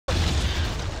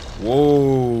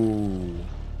Whoa.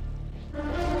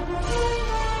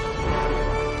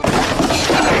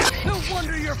 No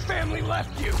wonder your family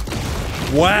left you.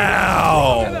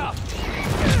 Wow.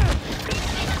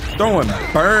 Throwing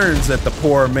burns at the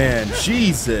poor man.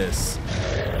 Jesus.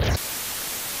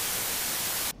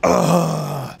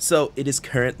 So it is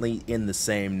currently in the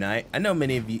same night. I know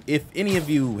many of you, if any of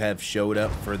you have showed up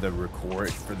for the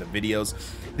videos,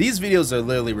 these videos are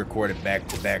literally recorded back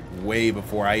to back way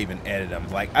before I even edit them.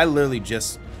 Like, I literally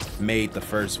just made the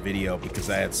first video because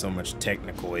I had so much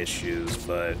technical issues,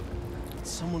 but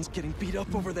Someone's getting beat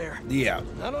up over there. yeah.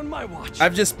 Not on my watch.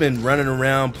 I've just been running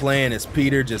around playing as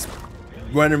Peter, just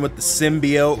running with the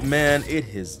symbiote, man. It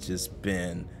has just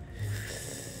been,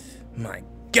 my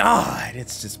God,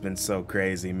 it's just been so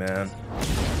crazy, man.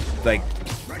 Like,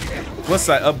 plus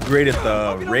I upgraded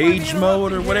the rage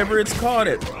mode or whatever it's called.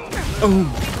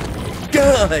 Oh,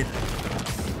 God.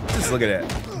 Just look at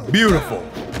that. Beautiful.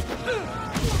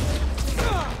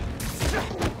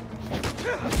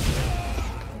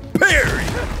 Parry.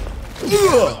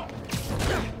 Ugh.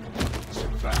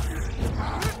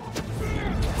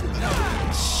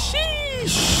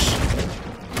 Sheesh.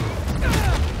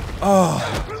 Oh.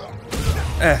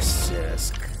 That's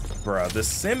just, bro, the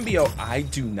symbiote, I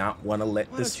do not want to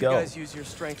let this go. Guys use your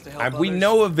strength to help We others?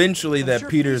 know eventually that sure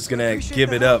Peter's Pete's gonna appreciate give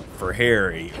the it help. up for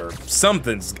Harry, or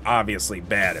something's obviously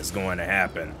bad is going to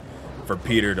happen for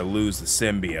Peter to lose the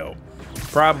symbiote.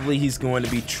 Probably he's going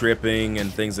to be tripping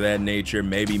and things of that nature.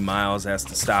 Maybe Miles has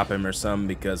to stop him or something,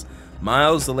 because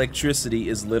Miles' electricity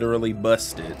is literally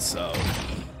busted, so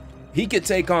he could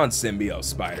take on symbiote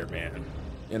Spider-Man,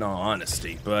 in all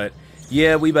honesty. But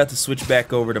yeah, we about to switch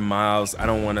back over to Miles. I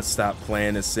don't want to stop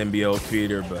playing as symbiote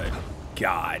Peter, but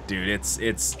God, dude, it's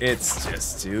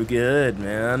just too good,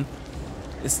 man.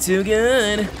 It's too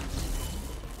good.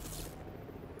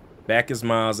 Back as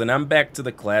Miles, and I'm back to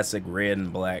the classic red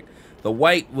and black. The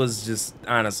white was just,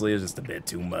 honestly, it was just a bit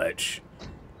too much.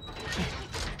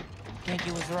 Yankee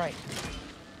was right.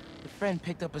 The friend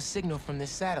picked up a signal from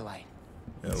this satellite.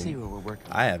 Let's see what we're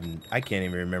working on. I can't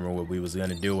even remember what we was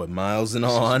gonna do with Miles, in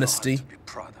all honesty. To be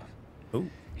proud of. Oh,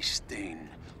 A stain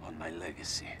on my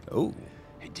legacy. oh,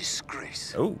 A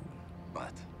disgrace. oh.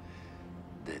 But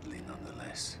deadly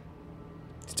nonetheless.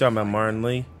 You talking about Martin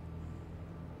Lee?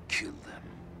 Kill them.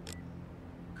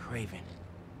 Craven.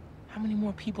 How many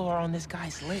more people are on this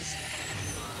guy's list?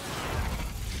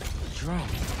 The drone.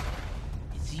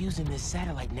 It's using this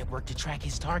satellite network to track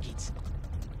his targets.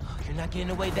 You're not getting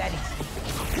away that easy.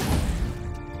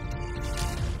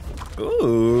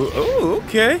 Ooh, ooh,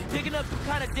 okay. Picking up some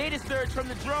kind of data surge from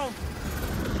the drone.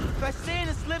 If I stay in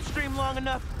the slipstream long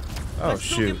enough, Oh, I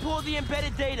still shoot. can pull the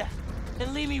embedded data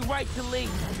and lead me right to Lee.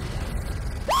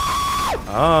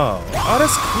 Oh, oh,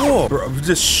 that's cool. Bro,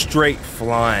 just straight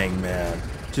flying, man.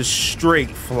 Just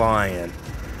straight flying.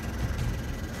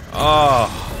 Oh.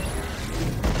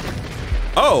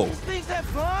 Oh. These things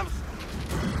have bombs?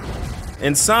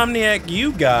 Insomniac,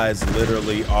 you guys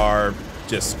literally are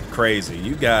just crazy.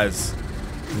 You guys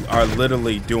are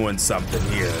literally doing something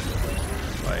here.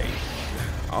 Like,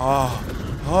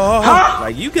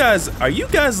 like you guys, are you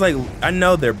guys like, I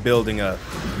know they're building a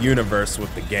universe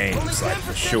with the games, like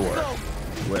for sure.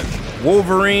 With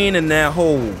Wolverine and that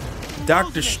whole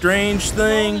Doctor Strange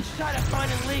thing.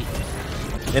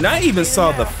 And I even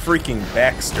saw the freaking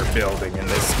Baxter building in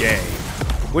this game,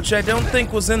 which I don't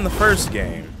think was in the first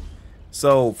game.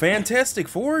 So, Fantastic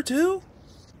Four, too?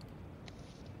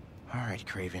 Alright,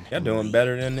 Craven. Y'all doing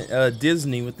better than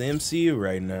Disney with the MCU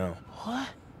right now. What?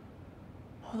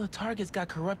 All the targets got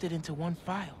corrupted into one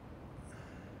file.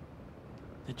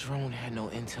 The drone had no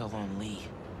intel on Lee.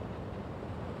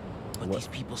 But What? these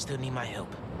people still need my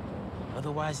help.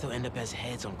 Otherwise, they'll end up as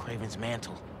heads on Craven's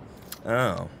mantle.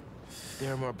 Oh.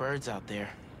 There are more birds out there.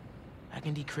 I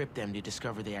can decrypt them to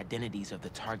discover the identities of the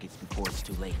targets before it's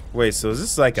too late. Wait, so is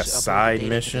this like a Should upload the side data to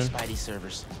mission? the Spidey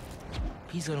servers.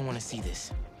 He's gonna want to see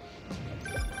this.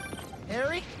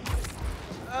 Harry?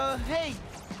 Hey,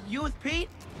 you with Pete?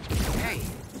 Hey.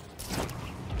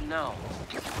 No.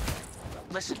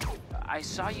 Listen, I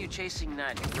saw you chasing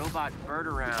that robot bird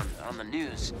around on the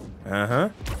news. Uh-huh.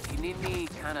 You need me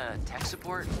kind of tech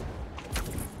support?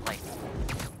 Like,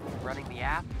 running the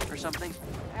app or something?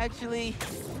 Actually,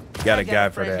 Got a I guy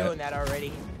for friend that. doing that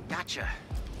already. Gotcha.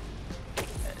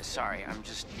 Sorry, I'm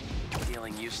just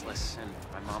feeling useless, and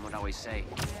my mom would always say,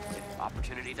 if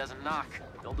opportunity doesn't knock,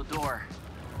 build a door.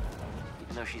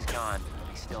 Even though she's gone,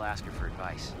 I still ask her for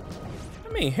advice.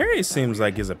 I mean, Harry seems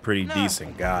like he's a pretty No.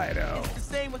 decent guy, though. It's the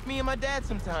same with me and my dad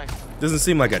sometimes. Doesn't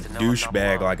seem like a Good to know I'm not douchebag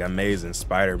alone. like Amazing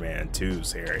Spider-Man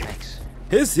 2's Harry. Thanks.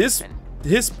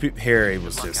 His Harry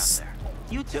was Luck out just there.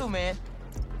 You too, man.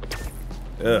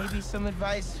 Ugh. Maybe some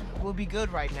advice will be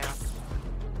good right now.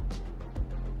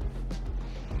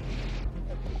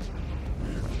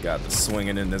 God, the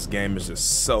swinging in this game is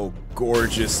just so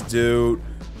gorgeous, dude.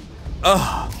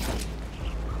 Oh,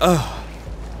 oh,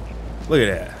 look at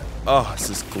that. Oh,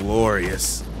 this is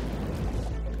glorious.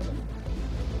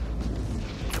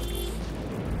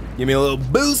 Give me a little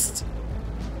boost.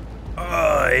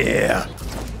 Oh yeah.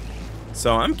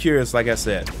 So I'm curious, like I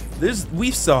said,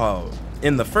 we saw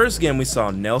in the first game we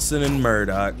saw Nelson and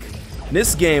Murdoch. In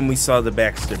this game we saw the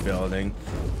Baxter building.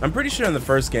 I'm pretty sure in the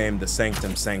first game the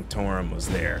Sanctum Sanctorum was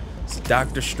there. It's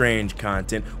Doctor Strange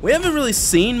content. We haven't really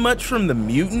seen much from the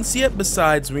mutants yet,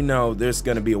 besides we know there's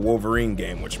gonna be a Wolverine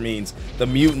game, which means the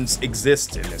mutants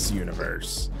exist in this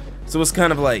universe. So it's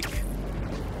kind of like,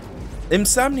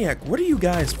 Insomniac, what are you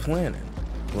guys planning?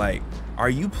 Like, are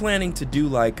you planning to do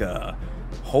like a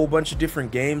whole bunch of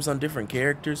different games on different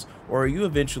characters, or are you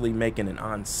eventually making an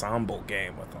ensemble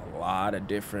game with a lot of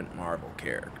different Marvel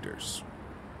characters?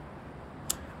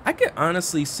 I could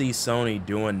honestly see Sony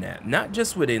doing that, not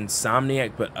just with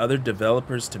Insomniac, but other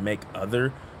developers to make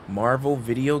other Marvel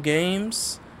video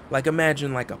games. Like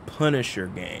imagine like a Punisher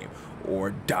game,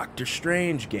 or Doctor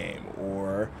Strange game,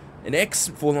 or an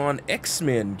full-on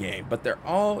X-Men game, but they're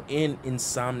all in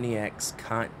Insomniac's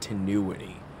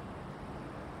continuity.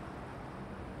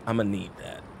 I'm gonna need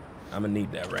that. I'm gonna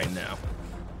need that right now.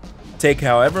 Take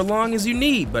however long as you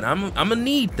need, but I'm gonna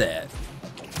need that.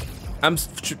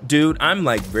 Dude, I'm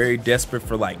like very desperate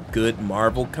for like good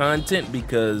Marvel content,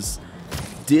 because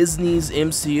Disney's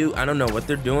MCU, I don't know what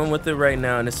they're doing with it right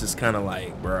now, and it's just kind of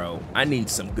like, bro, I need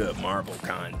some good Marvel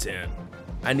content.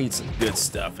 I need some good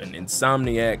stuff, and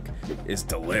Insomniac is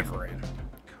delivering.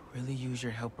 Could really use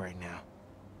your help right now.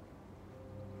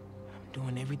 I'm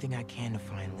doing everything I can to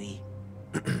find Lee,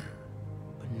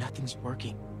 but nothing's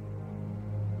working.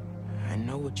 I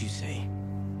know what you say.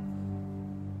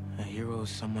 A hero is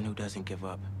someone who doesn't give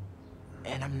up.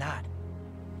 And I'm not.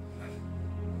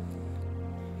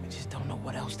 I just don't know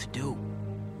what else to do.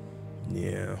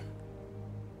 Yeah.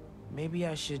 Maybe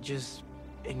I should just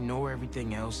ignore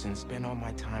everything else and spend all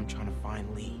my time trying to find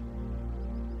Lee.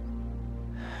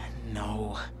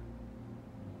 No.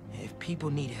 If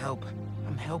people need help,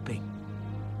 I'm helping.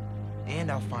 And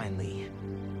I'll find Lee.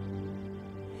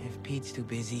 If Pete's too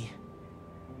busy,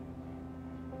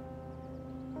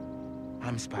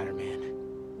 I'm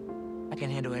Spider-Man. I can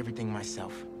handle everything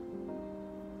myself.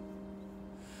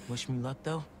 Wish me luck,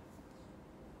 though?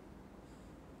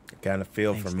 I kind of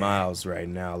feel Thanks, for Dad. Miles right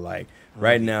now. Like,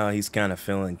 right now he's kind of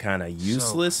feeling kind of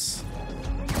useless.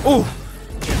 Ooh!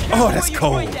 Oh, that's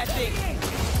cold.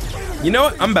 You know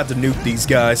what? I'm about to nuke these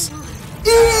guys. Do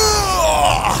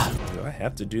I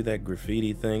have to do that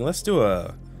graffiti thing? Let's do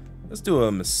a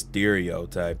Mysterio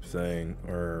type thing.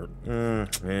 Or,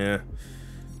 yeah.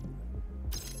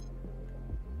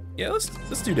 Yeah,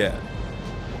 let's do that.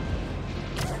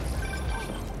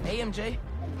 Hey, MJ.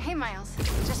 Hey, Miles.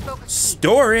 Just spoke with Pete.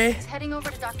 Story. He's heading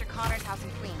over to Dr. Connor's house in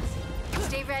Queens.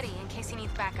 Stay ready in case he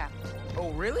needs backup.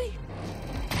 Oh, really?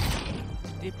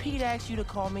 Did Pete ask you to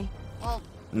call me? Well,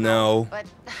 No. but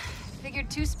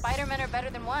figured 2 Spider-Men are better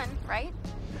than 1, right?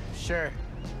 Sure.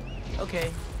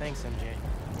 Okay, thanks, MJ.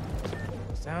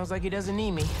 Sounds like he doesn't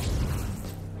need me.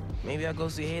 Maybe I'll go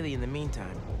see Haley in the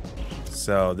meantime.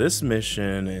 So this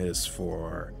mission is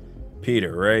for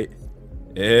Peter, right?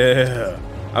 Yeah.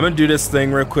 I'm gonna do this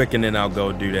thing real quick and then I'll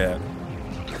go do that.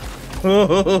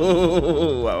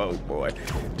 Oh boy.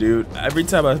 Dude, every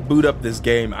time I boot up this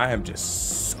game, I am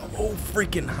just so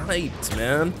freaking hyped,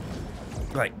 man.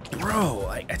 Like, bro,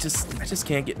 like I just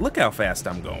can't get, look how fast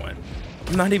I'm going.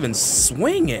 I'm not even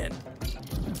swinging.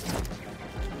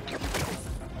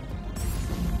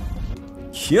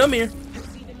 Come here.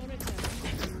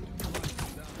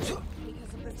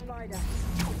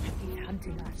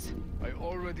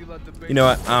 You know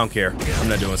what? I don't care. I'm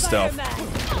not doing stealth.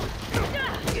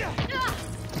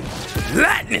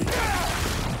 Lightning!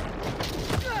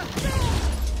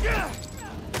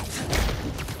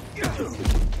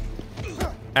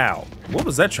 Ow. What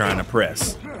was that trying to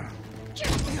press?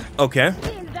 Okay.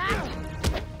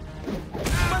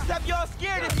 Must have y'all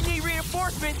scared if you need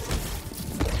reinforcements.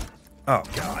 Oh,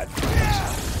 God.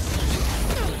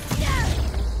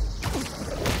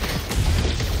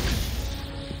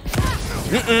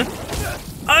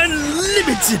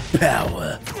 Unlimited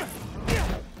power.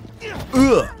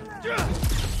 Ugh.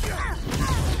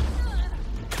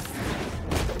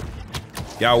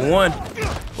 Got one.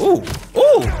 Ooh,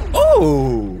 ooh,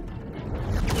 ooh.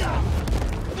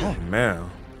 Oh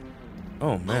man.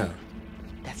 Oh man.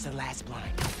 That's the last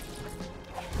blind.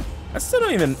 I still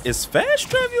don't even... Is fast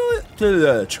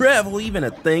travel even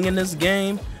a thing in this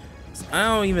game? I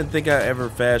don't even think I ever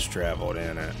fast traveled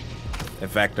in it. In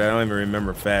fact, I don't even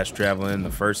remember fast traveling in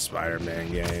the first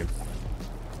Spider-Man game.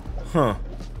 Huh.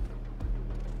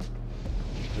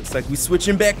 Looks like we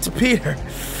switching back to Peter.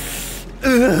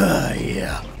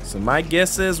 Yeah. So my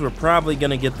guess is we're probably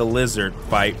gonna get the lizard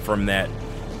fight from that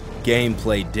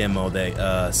gameplay demo that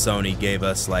Sony gave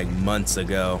us like months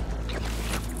ago.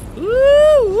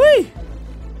 Woo-wee!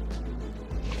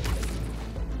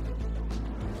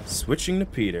 Switching to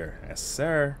Peter. Yes,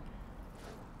 sir.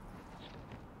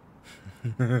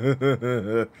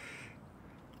 Let's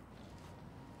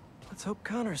hope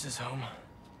Connors is home.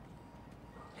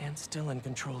 And still in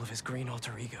control of his green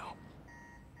alter ego.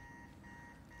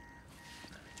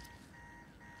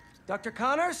 Dr.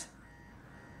 Connors?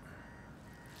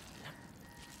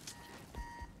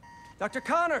 Dr.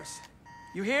 Connors!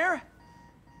 You here?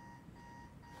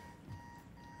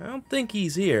 I don't think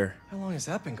he's here. How long has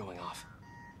that been going off?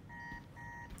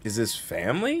 Is his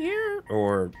family here?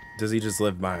 Or does he just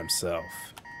live by himself?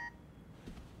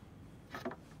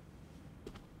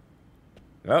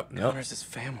 Oh, no. Connors' his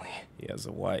family. He has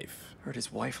a wife. Heard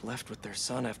his wife left with their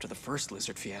son after the first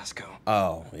lizard fiasco.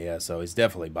 Oh, yeah, so he's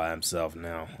definitely by himself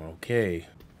now. Okay.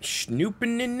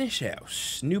 Snooping in this house.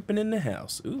 Snooping in the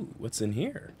house. Ooh, what's in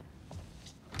here?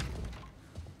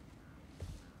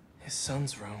 His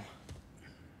son's room.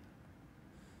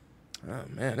 Oh,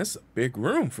 man, this is a big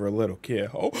room for a little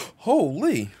kid. Oh,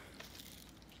 holy.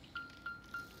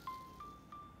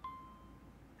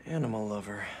 Animal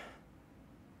lover.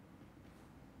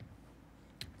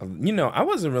 You know, I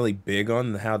wasn't really big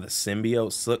on how the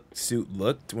symbiote suit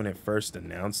looked when it first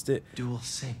announced it. Dual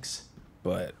sinks.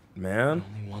 But, man,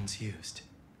 Only one's used.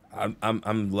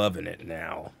 I'm loving it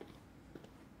now.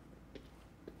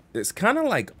 It's kind of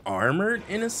like armored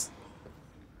in a...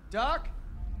 Doc?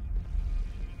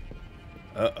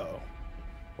 Uh-oh.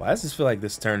 Why does this feel like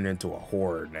this turned into a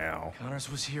horror now?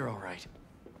 Connors was here, all right.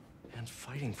 And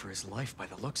fighting for his life by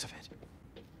the looks of it.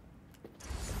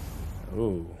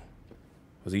 Ooh.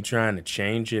 Was he trying to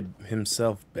change it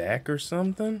himself back or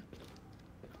something?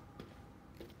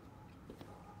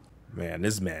 Man,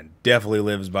 this man definitely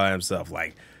lives by himself.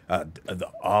 Like,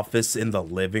 the office in the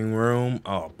living room.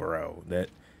 Oh, bro. That...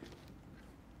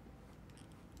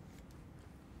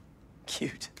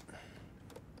 Cute.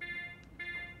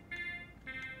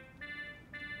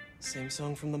 Same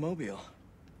song from the Mobile.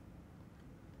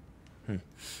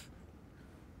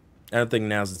 I don't think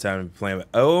now's the time to be playing with...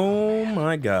 Oh,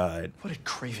 my God. What did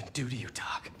Craven do to you,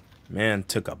 Doc? Man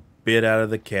took a bit out of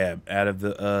the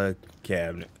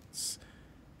cabinets.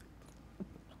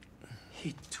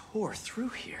 He tore through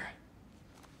here.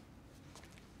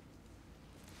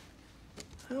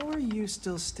 How are you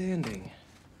still standing?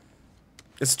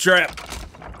 It's a trap.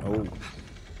 Oh.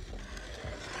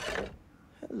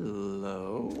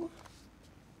 Hello?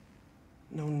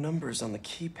 No numbers on the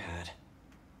keypad.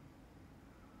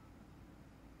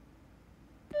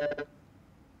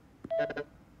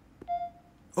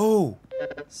 Oh.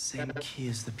 Same key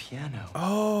as the piano.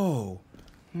 Oh.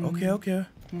 Okay, okay.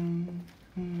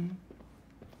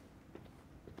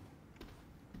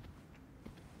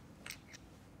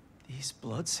 These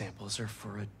blood samples are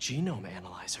for a genome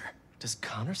analyzer. Does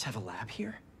Connors have a lab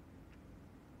here?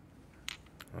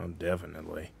 Oh,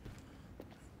 definitely.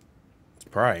 It's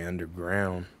probably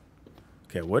underground.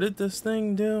 Okay, what did this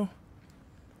thing do?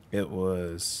 It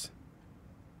was...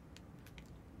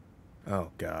 Oh,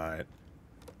 God.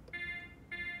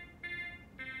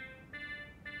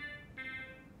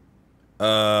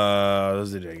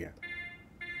 Let's do it again.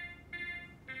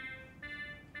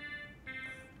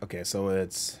 Okay, so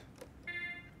it's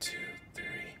 2, 3,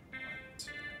 1,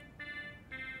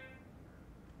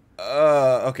 2.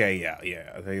 Okay, yeah.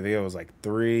 I think it was like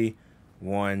 3,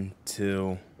 1,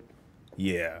 2.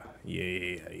 Yeah.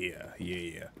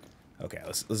 Okay,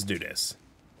 let's do this.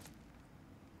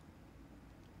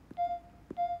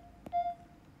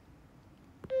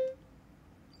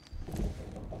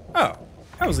 Oh,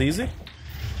 that was easy.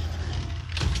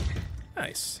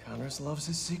 Nice. Connors loves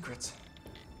his secrets.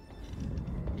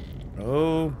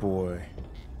 Oh boy.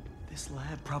 This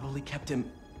lab probably kept him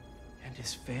and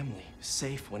his family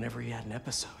safe whenever he had an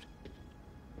episode.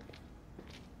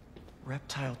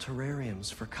 Reptile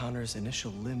terrariums for Connor's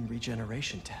initial limb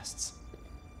regeneration tests.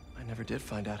 I never did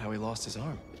find out how he lost his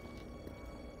arm.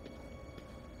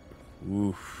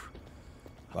 Oof.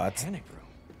 Lots. Panic room.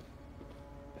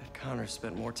 Bet Connor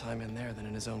spent more time in there than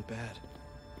in his own bed.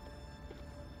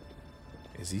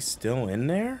 Is he still in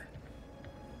there?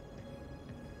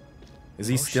 Is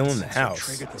he still in the Motion sensor house?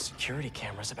 triggered the security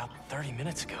cameras about 30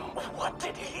 minutes ago. What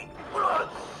did he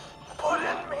put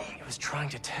in me? He was trying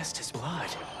to test his blood.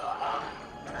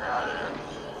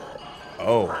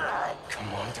 Oh.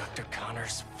 Come on, Dr.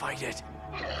 Connors, fight it.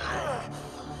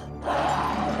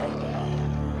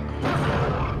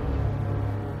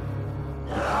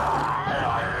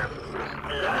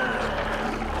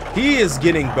 He is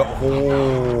getting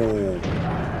oh.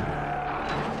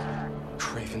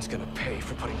 Craven's gonna pay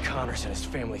for putting Connors and his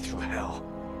family through hell.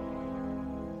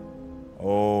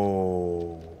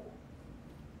 Oh.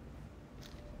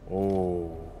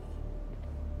 Oh.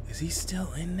 Is he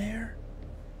still in there?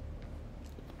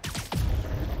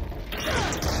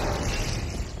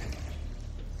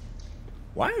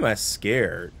 Why am I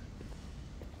scared?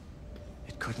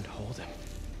 It couldn't hold him.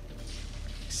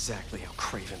 Exactly how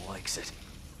Craven likes it.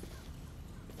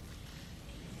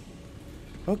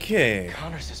 Okay.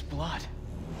 Connors' blood.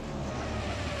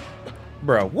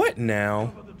 Bro, what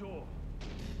now?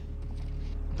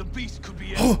 The beast could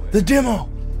be Oh, the demo!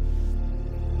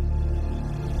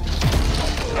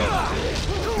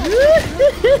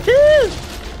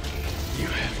 You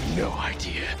have no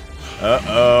idea.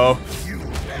 Uh-oh. You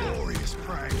glorious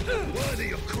prey,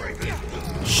 worthy of Craven.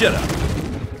 Shut up.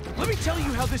 Let me tell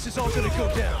you how this is all gonna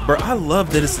go down. Bro, I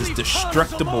love that it's this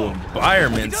destructible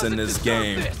environments in this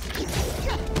game.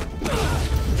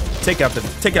 Take out that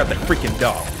freaking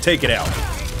dog. Take it out.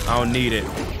 I don't need it.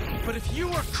 But if you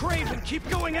or Craven keep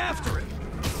going after him,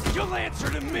 you'll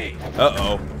answer to me.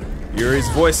 Uh-oh. Yuri's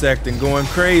voice acting going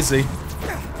crazy.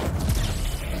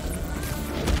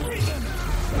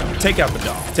 Take out the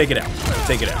dog. Take it out.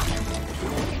 Take it out.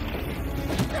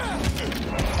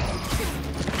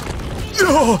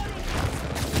 Oh!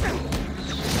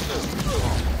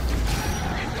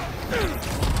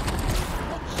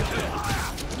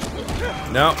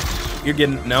 No, you're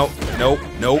getting nope.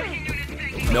 Nope.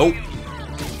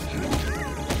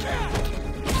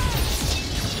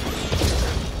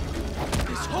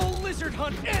 This whole lizard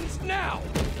hunt ends now.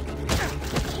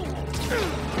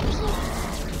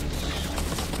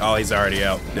 Oh, he's already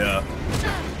out. Duh.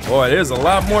 Boy, there's a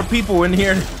lot more people in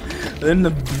here than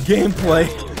the gameplay.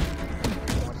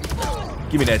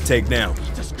 Give me that takedown.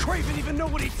 Does Craven even know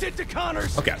what he did to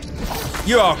Connors? Okay.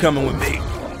 You're all coming with me.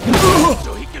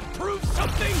 So he can prove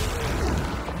something?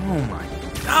 Oh my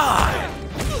god.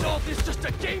 Is all this just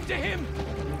a game to him?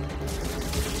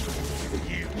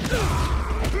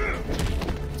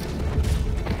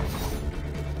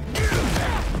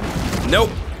 Nope.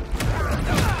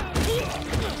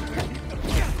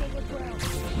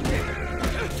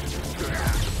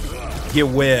 Get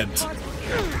webbed.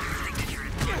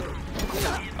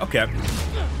 Okay.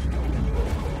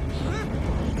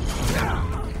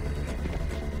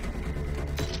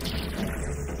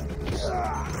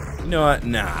 You know what?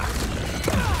 Nah.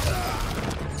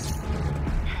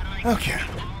 Okay.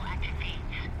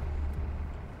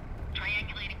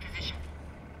 Triangulating position.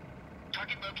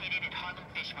 Target located at Harlem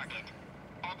Fish Market.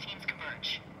 All teams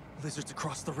converge. Lizards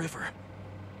across the river.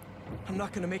 I'm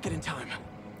not gonna make it in time.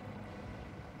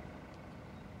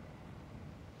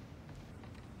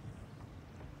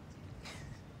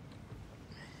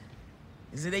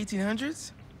 Is it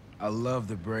 1800s? I love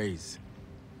the braids.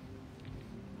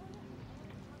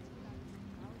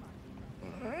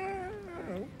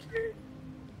 Okay.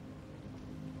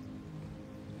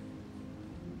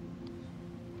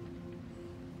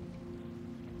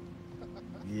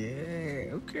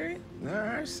 Yeah, okay.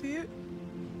 I see it.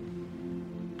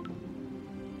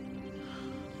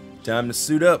 Time to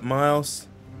suit up, Miles.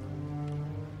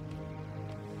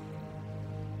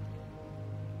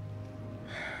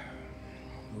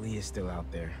 Lee is still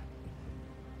out there.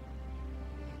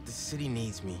 The city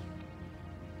needs me.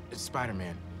 It's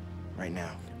Spider-Man right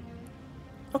now.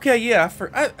 Okay, yeah,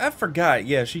 I forgot.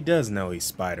 Yeah, she does know he's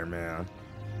Spider-Man.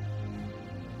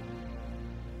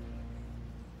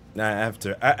 I have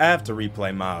to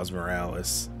replay Miles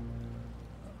Morales.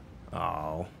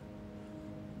 Oh.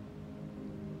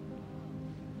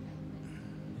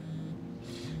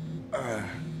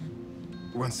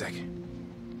 One second.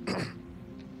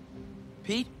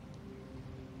 Pete?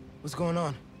 What's going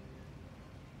on?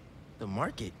 The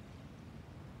market?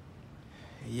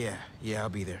 Yeah, I'll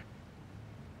be there.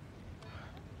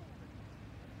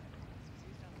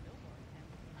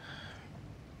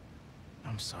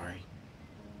 I'm sorry.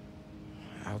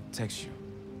 I'll text you.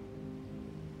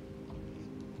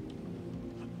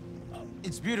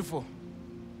 It's beautiful.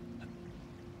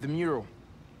 The mural,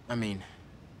 I mean.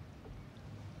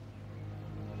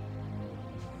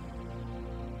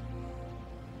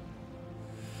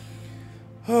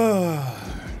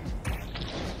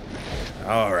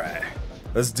 All right.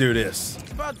 Let's do this.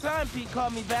 It's about time Pete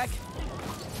called me back.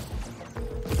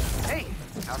 Hey,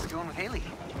 how's it going with Haley?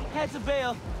 Had to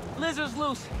bail. Lizard's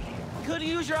loose. Could've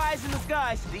used your eyes in the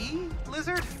skies. The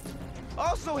lizard?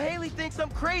 Also, Haley thinks I'm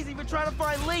crazy for trying to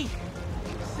find Lee.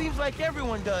 Seems like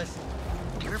everyone does.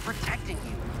 We're protecting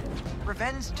you.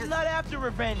 Revenge just... Not after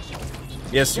revenge.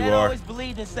 Yes, you Dad are. always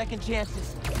believed in second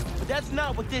chances. But that's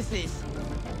not what this is.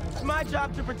 It's my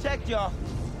job to protect y'all,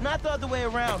 not the other way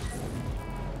around.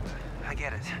 I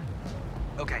get it.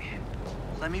 Okay,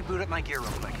 let me boot up my gear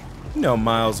real quick. You know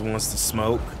Miles wants to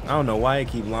smoke. I don't know why he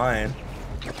keep lying.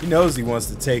 He knows he wants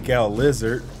to take out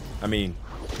Lizard. I mean,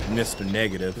 Mr.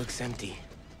 Negative. Looks empty,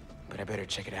 but I better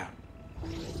check it out.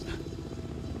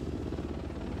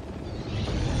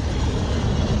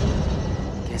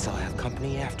 Guess I'll have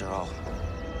company after all.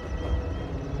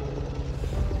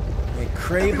 And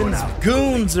Craven's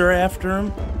goons are after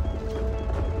him.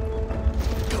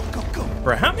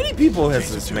 Bro, how many people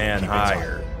has this man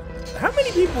hired? How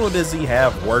many people does he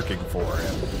have working for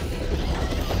him?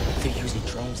 They're using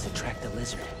drones to track the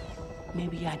lizard.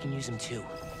 Maybe I can use them too.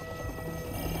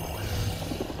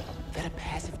 That a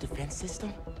passive defense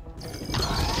system?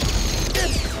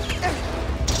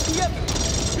 Yep,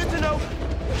 good to know.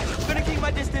 Gonna keep my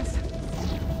distance.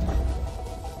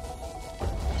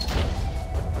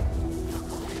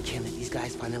 Can't let these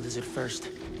guys find the lizard first.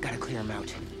 Gotta clear them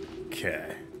out.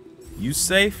 Okay. You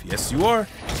safe? Yes, you are.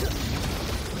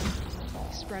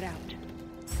 Spread out.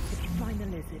 If you find the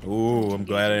lizard. Ooh, I'm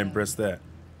glad I didn't press that.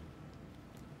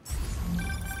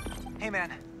 Hey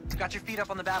man, got your feet up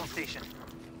on the battle station.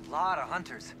 Lot of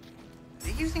hunters. Are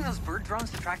they using those bird drones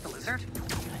to track the lizard?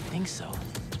 I think so.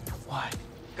 Why?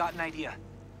 Got an idea.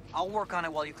 I'll work on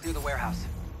it while you clear the warehouse.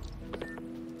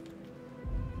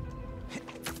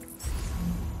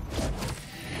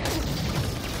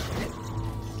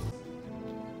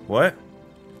 What?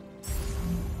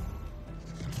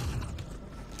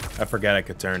 I forgot I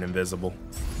could turn invisible.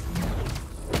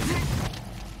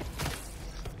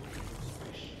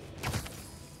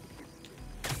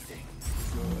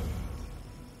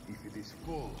 If it is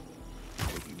full,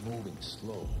 it will be moving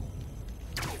slow.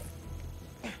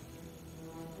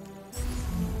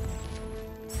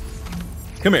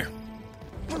 Come here.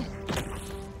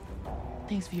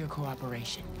 Thanks for your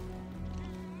cooperation.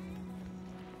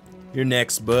 You're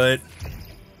next, bud.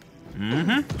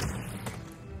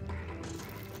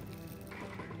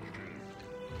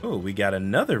 Oh, we got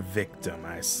another victim,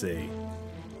 I see.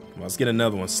 Well, let's get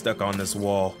another one stuck on this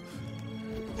wall.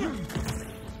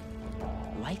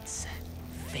 Lights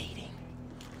fading.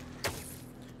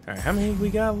 Alright, how many we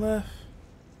got left?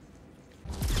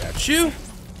 Got you.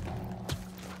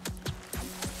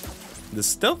 The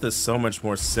stealth is so much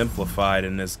more simplified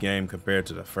in this game compared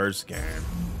to the first game.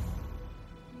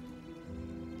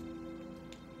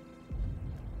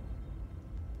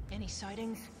 Any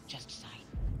sightings? Just sight,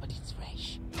 but it's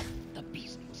fresh. The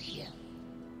beast is here.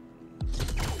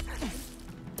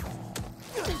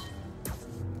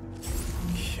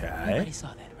 Okay. Nobody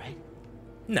saw that, right?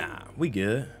 Nah, we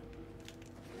good.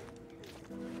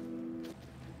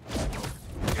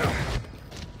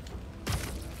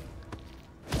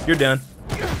 You're done.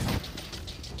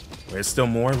 There's still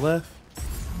more left?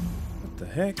 What the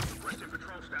heck?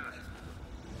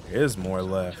 There's more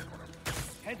left.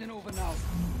 Heading over now.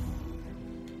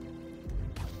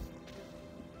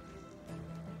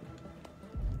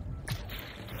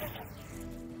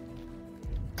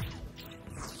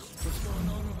 What's going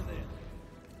on over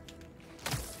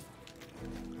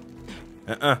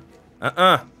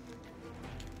there?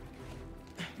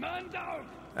 Man down.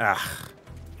 Ah.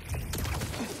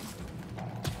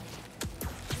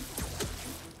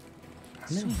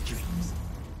 Sweet dreams.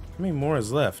 How many more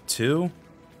is left? 2?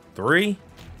 3?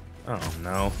 I don't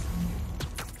know.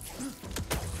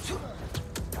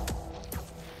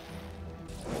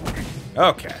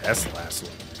 Okay, that's the last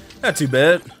one. Not too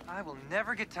bad. I will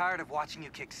never get tired of watching you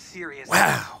kick serious.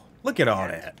 Wow, look at all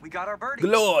And that. we got our birdie.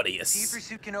 Glorious. See if your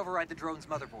suit can override the drone's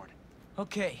motherboard.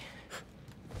 Okay.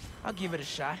 I'll give it a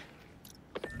shot.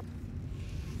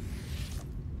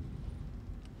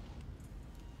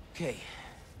 Okay.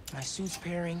 My suit's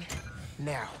pairing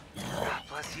now.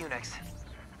 Bless Unix.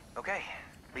 Okay,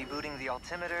 rebooting the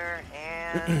altimeter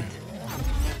and...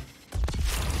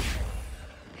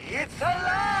 It's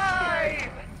alive!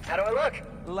 How do I look?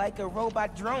 Like a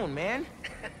robot drone, man.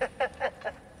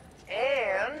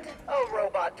 And a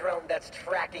robot drone that's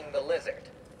tracking the lizard.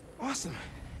 Awesome.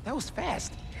 That was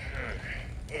fast.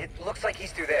 It looks like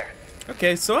he's through there.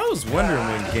 Okay, so I was wondering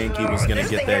when Genki was gonna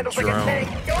get that drone.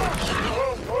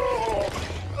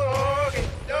 Okay.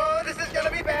 No, this is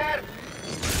gonna be bad.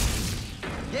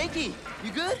 Yankee,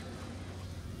 you good?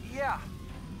 Yeah.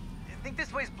 I think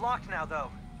this way's blocked now, though.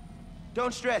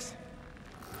 Don't stress.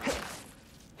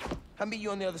 I'll meet you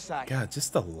on the other side. God,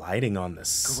 just the lighting on the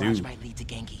Garage suit. might lead to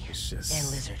Genki. It's just... And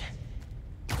Lizard.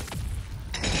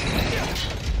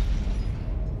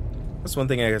 That's one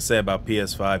thing I can say about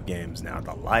PS5 games now.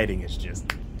 The lighting is just...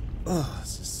 Ugh,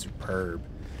 it's just superb.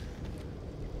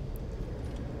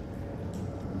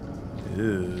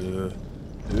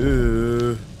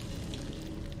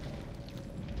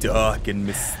 Dark and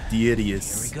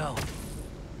mysterious. Here we go.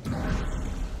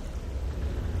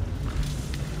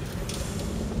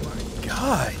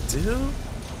 God, dude.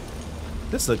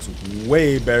 This looks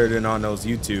way better than on those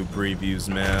YouTube previews,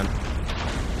 man.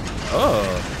 Oh.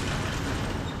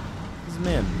 This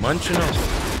man munching on.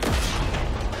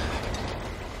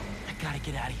 I gotta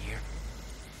get out of here.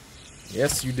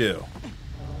 Yes, you do.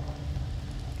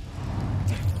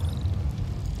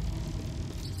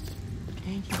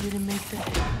 And you didn't make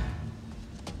that.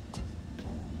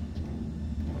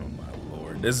 Oh my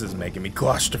lord. This is making me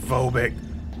claustrophobic.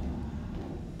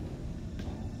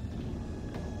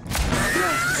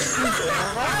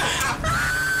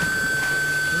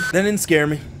 That didn't scare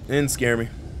me. It didn't scare me.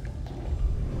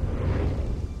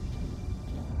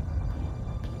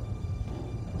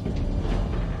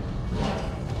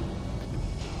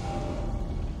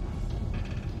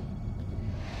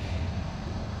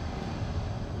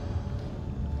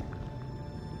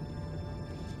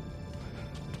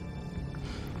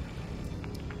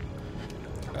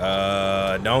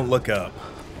 Don't look up.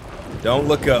 Don't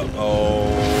look up. Oh.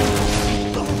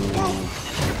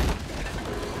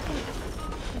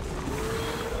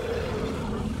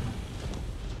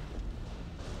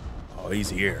 Oh, he's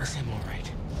here.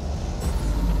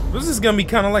 This is gonna be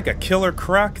kind of like a Killer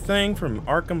Croc thing from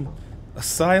Arkham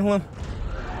Asylum.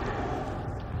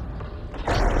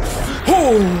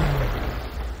 Oh!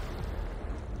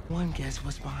 One guess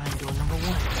what's behind door number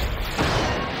 1.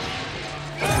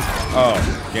 Oh,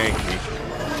 Genki.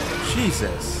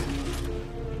 Jesus.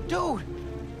 Dude,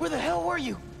 where the hell were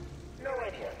you? No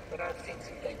idea, but I've seen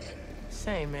some things.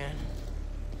 Same, man.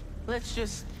 Let's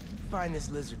just find this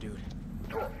lizard dude.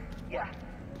 Cool. Yeah.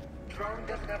 Drone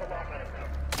doesn't have a lock on him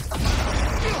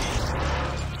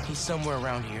though. He's somewhere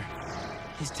around here.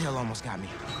 His tail almost got me.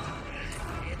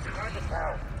 It's hard to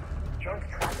tell. Drone's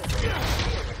tracking.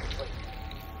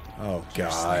 Oh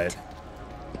God.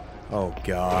 Oh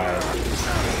God.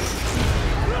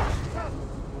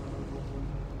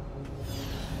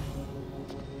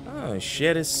 Oh, he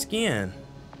shed his skin.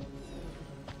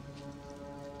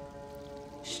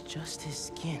 It's just his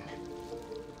skin.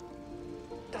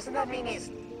 Doesn't that mean he's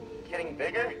getting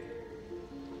bigger?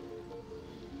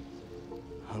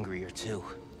 Hungrier too.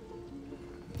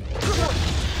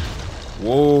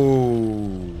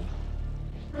 Whoa.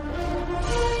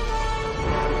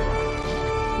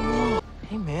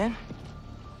 Hey man.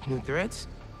 New threads?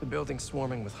 The building's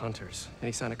swarming with hunters.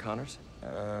 Any sign of Connors?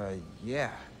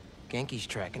 Yeah. Genki's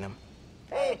tracking him.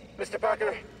 Hey, Mr.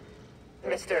 Parker.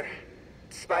 Mr.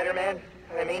 Spider-Man,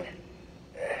 I mean.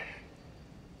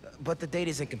 But the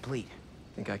data's incomplete.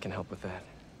 Think I can help with that.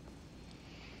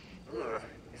 Ugh,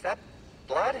 is that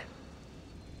blood?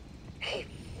 Hey,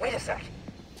 wait a sec.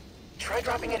 Try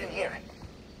dropping it in here.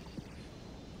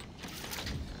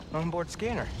 Onboard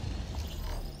scanner.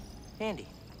 Handy.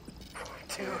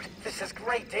 Dude, this is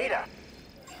great data.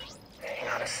 Hang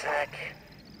on a sec.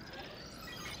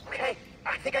 Okay,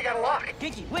 I think I got a lock.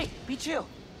 Genki, wait, be chill.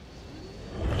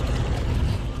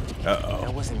 Uh-oh.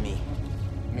 That wasn't me.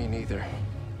 Me neither.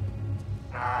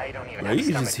 I don't even Well, have you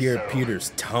a can just stomach, hear so...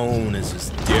 Peter's tone is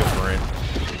just different.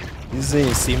 He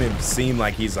doesn't seem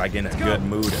like he's like in a good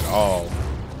mood at all.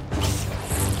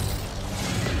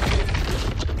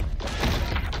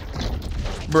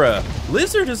 Bruh,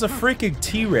 Lizard is a freaking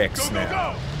T-Rex now.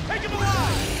 Go! Take him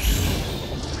alive!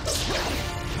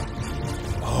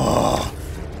 Oh.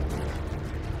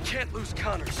 Can't lose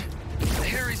Connors.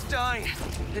 Harry's dying,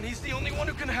 and he's the only one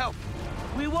who can help.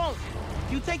 We won't.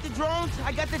 You take the drones,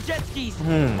 I got the jet skis.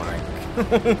 Oh my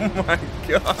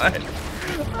God.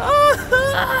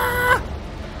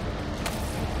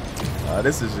 Oh,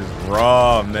 this is just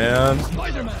raw, man.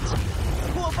 Spiderman!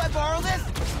 Cool if I borrow this?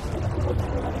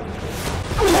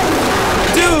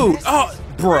 Dude! Oh,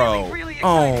 bro.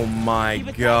 Oh my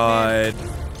God.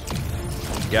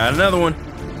 Got another one.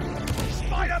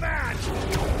 Spider-Man!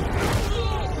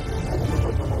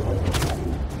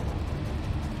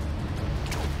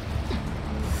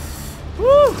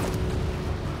 Woo!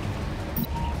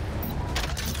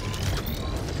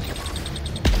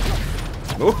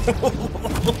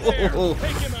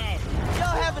 Take him out!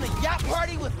 Y'all having a yacht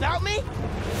party without me?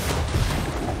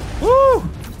 Woo!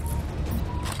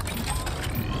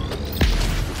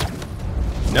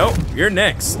 Nope, you're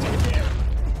next. The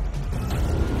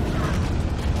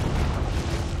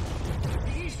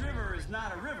East River is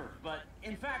not a river, but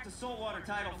in fact a saltwater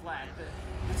tidal flat.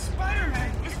 The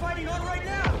Spider-Man is fighting on right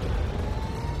now.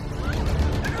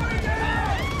 Everybody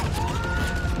down!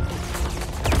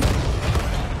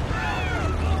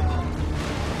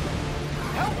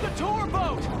 Help the tour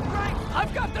boat! Right!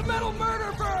 I've got the metal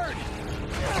murder bird!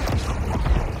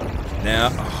 Now,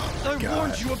 oh I God.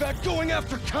 warned you about going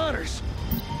after Connors.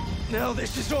 Now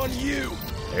this is on you.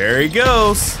 There he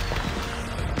goes.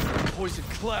 Poison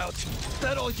clouds. Is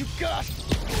that all you got?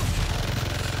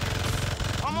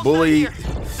 Almost Bully. done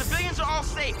here. Civilians are all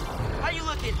safe. How you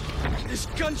looking? This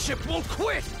gunship won't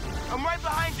quit. I'm right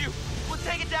behind you. We'll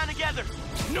take it down together.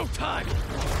 No time.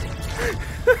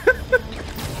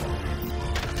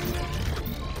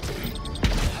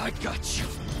 I got you.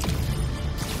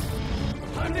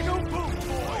 Time to go boom,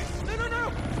 boys. No, no,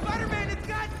 no! Spider-Man has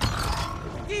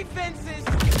got defenses.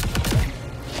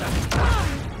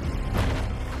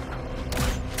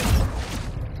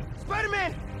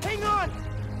 Spider-Man, hang on.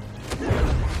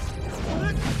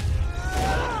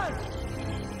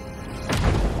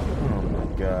 Oh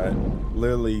my God.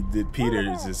 Literally,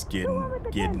 Peter is just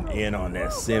getting in on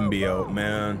that symbiote,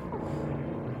 man.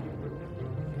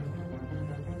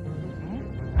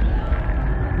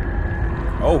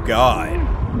 Oh God.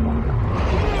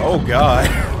 Oh God.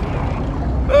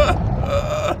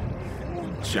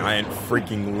 Giant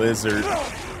freaking lizard.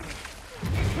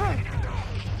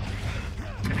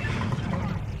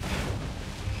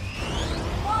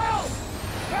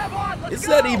 Is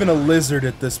that even a lizard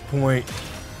at this point?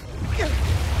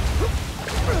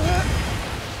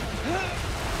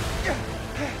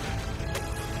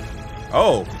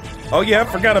 Oh. Oh yeah, I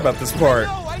forgot about this part.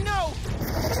 I know.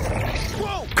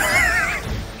 Whoa!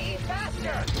 Be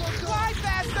faster! Fly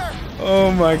faster!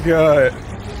 Oh my God.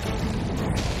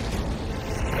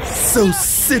 So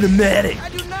cinematic. I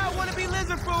do not want to be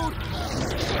lizard food.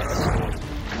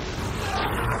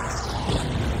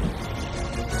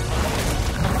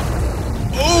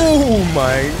 Oh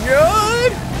my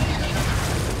God.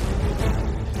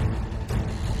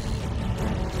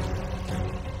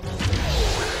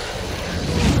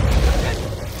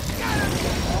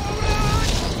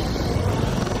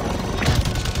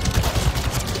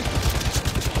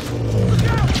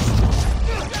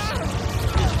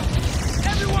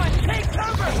 Everyone, take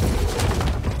cover!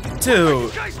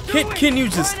 Dude, can you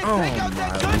just, oh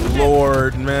my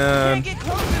Lord, man. Get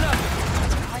close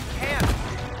enough. I can't.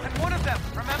 I'm one of them,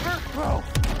 remember? Bro,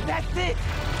 that's it.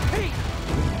 Hey,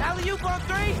 alley-oop on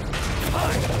 3.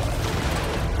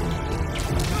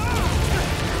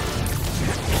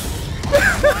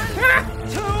 One,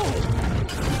 2,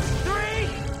 3.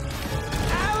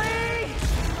 Alley.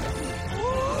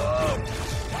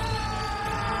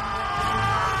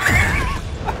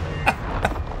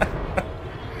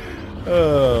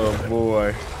 Oh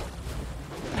boy.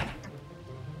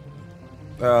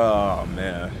 Oh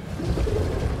man.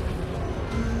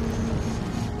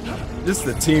 Just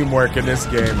the teamwork in this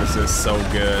game is just so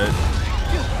good.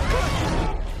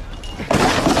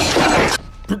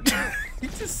 You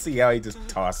just see how he just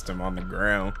tossed him on the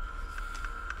ground.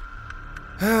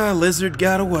 Ah, lizard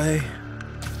got away.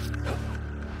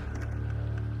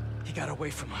 He got away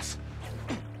from us.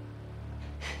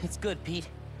 It's good, Pete.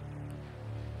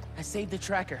 I saved the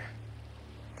tracker.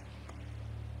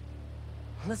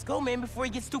 Let's go, man, before he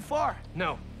gets too far.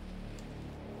 No.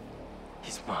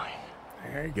 He's mine.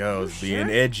 There he goes, You being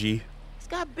sure? edgy. He's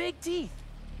got big teeth.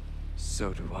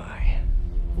 So do I.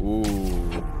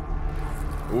 Ooh.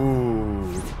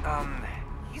 Ooh.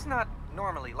 He's not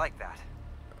normally like that,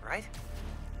 right?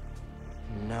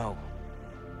 No.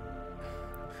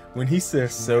 When he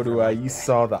says so do I, you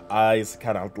saw the eyes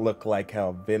kind of look like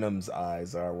how Venom's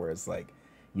eyes are, where it's like,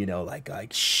 you know, like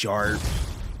sharp.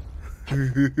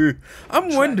 I'm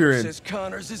wondering, Says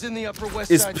Connors is in the Upper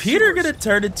West is Side Peter sewers. gonna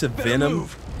turn into Venom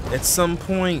at some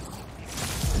point?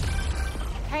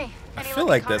 Hey, I feel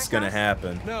like that's gonna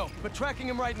happen. No, but tracking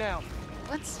him right now.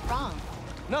 What's wrong?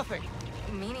 Nothing.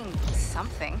 Meaning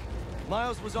something.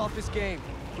 Miles was off his game.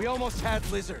 We almost had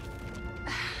Lizard.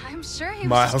 I'm sure he was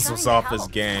Miles just was trying off to his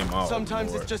help. game. Oh,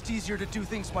 Sometimes Lord. it's just easier to do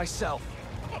things myself.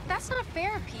 Hey, that's not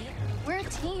fair, Pete. We're a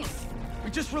team. We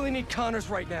just really need Connors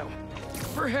right now.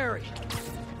 For Harry.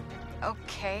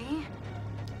 Okay.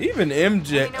 Even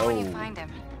MJ. Let me know when you Oh, find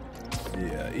him.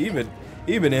 yeah. Even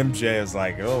MJ is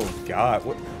like, oh God,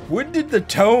 when did the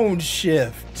tone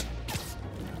shift?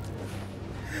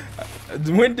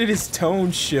 When did his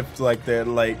tone shift like that?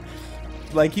 Like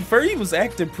he was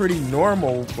acting pretty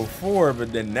normal before,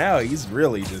 but then now he's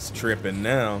really just tripping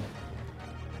now.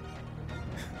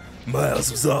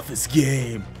 Miles was off his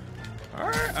game.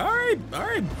 Alright,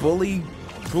 bully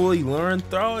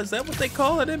Lorenthal. Is that what they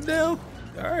call it him now?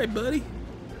 Alright, buddy.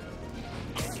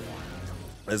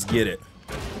 Let's get it.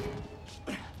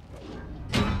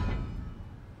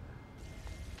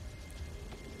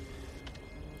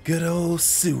 Good old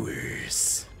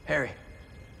sewers. Harry.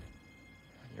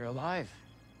 You're alive.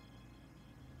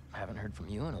 I haven't heard from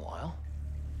you in a while.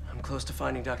 I'm close to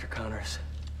finding Dr. Connors.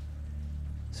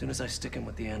 As soon as I stick him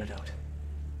with the antidote,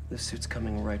 this suit's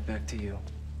coming right back to you.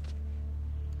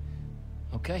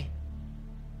 Okay.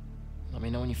 Let me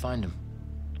know when you find him.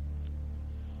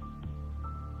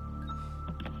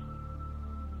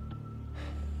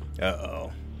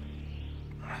 Uh-oh.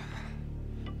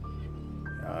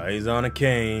 He's on a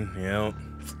cane, yep.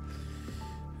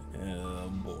 Oh,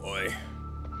 boy.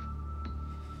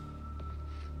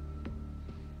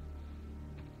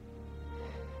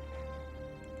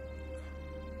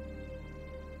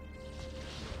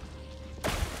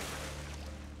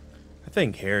 I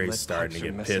think Harry's starting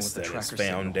to get pissed that his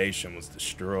foundation was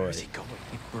destroyed. Where is he going?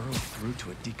 He burrowed through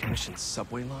to a decommissioned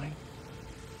subway line?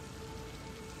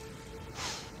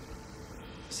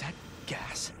 Is that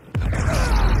gas?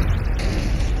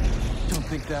 Don't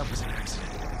think that was an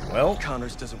accident. Well,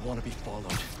 Connors doesn't want to be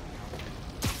followed.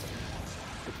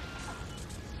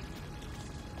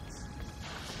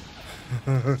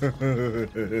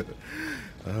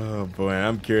 Oh boy,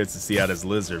 I'm curious to see how this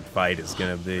lizard fight is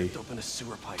gonna be. Open a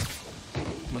sewer pipe.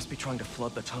 He must be trying to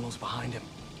flood the tunnels behind him.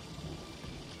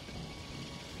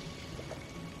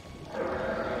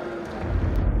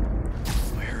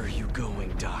 Where are you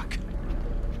going, Doc?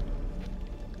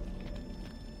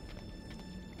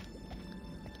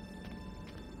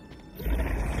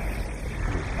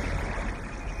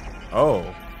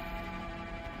 Oh.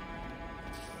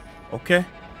 Okay.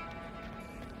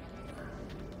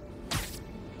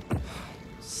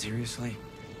 Seriously?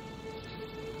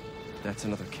 That's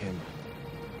another camera.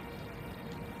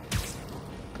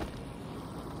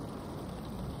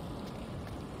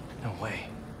 No way.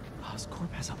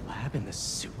 Oscorp has a lab in the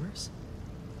sewers?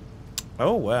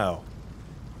 Oh, wow.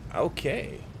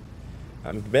 Okay.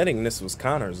 I'm betting this was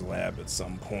Connor's lab at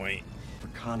some point. For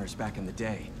Connors back in the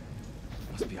day.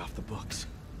 Must be off the books.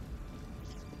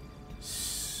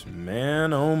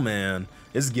 Man, oh man.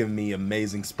 This is giving me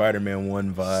Amazing Spider-Man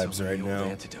 1 vibes So right many old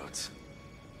now. Antidotes.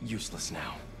 Useless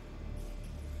now.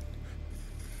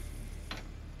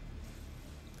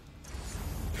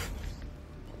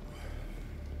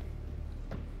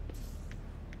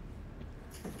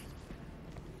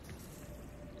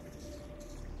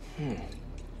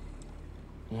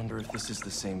 Wonder if this is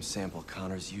the same sample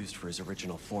Connors used for his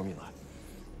original formula.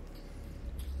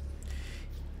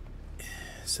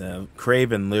 So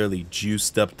Craven literally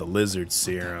juiced up the lizard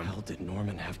serum. What the hell did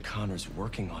Norman have Connors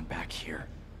working on back here?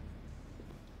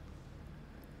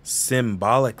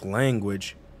 Symbolic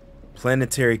language,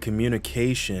 planetary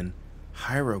communication,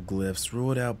 hieroglyphs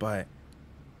ruled out by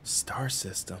star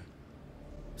system.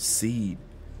 Seed.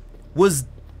 Was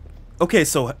okay,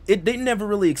 so they never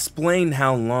really explained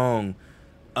how long.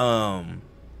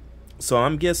 So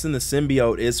I'm guessing the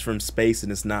symbiote is from space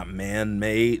and it's not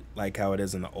man-made like how it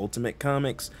is in the Ultimate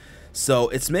Comics. So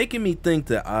it's making me think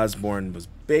that Osborn was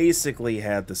basically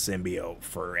had the symbiote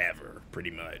forever, pretty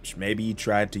much. Maybe he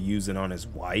tried to use it on his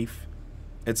wife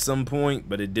at some point,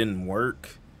 but it didn't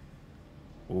work.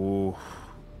 Ooh.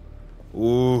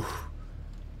 Ooh.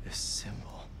 This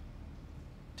symbol.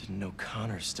 Didn't know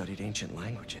Connors studied ancient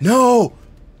languages. No!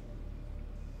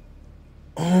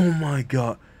 Oh my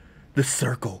god. The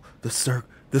circle, the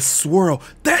swirl.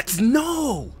 That's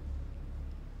Knull!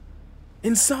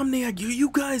 Insomniac, you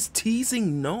guys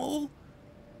teasing Knull?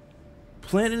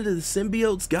 Planet of the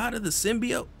Symbiotes, God of the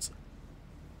Symbiotes?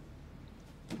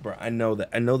 Bro, I know that.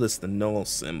 I know this is the Knull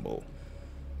symbol.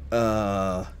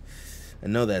 I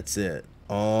know that's it.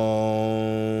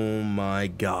 Oh my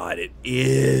god, it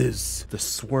is! The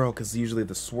swirl, because usually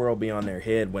the swirl be on their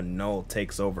head when Knull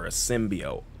takes over a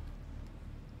symbiote.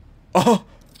 Oh!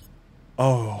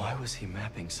 Oh. Why was he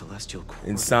mapping celestial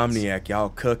coordinates? Insomniac, y'all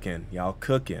cooking. Y'all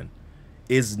cooking.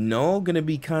 Is Knull gonna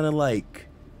be kind of like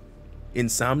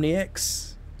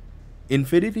Insomniac's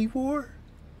Infinity War?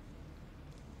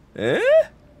 Eh?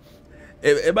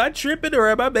 Am I tripping or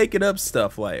am I making up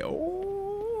stuff like, oh?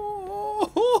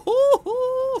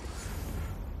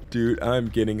 Dude, I'm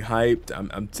getting hyped.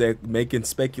 I'm making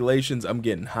speculations. I'm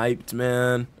getting hyped,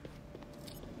 man.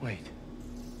 Wait.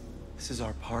 This is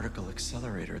our particle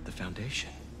accelerator at the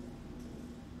Foundation.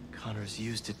 Connors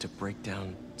used it to break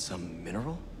down some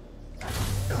mineral?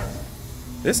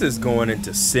 This is going into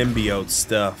symbiote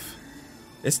stuff.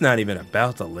 It's not even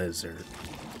about the lizard.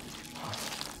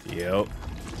 Yep.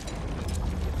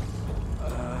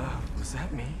 Was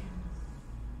that me?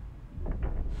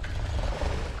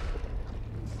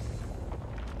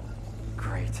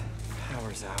 Great.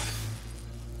 Power's out.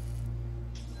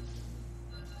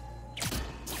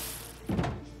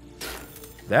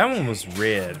 That one was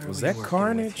red. Was that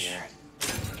Carnage?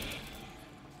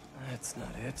 That's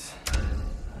not it.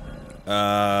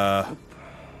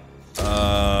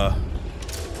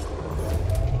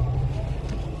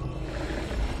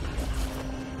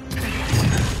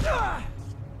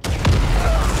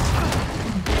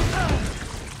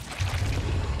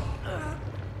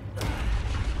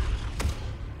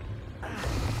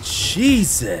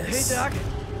 Jesus. Hey, Doc.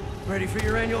 Ready for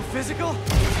your annual physical?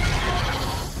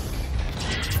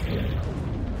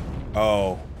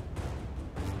 Oh.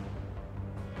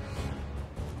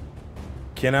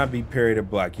 Cannot be parried or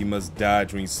blocked. You must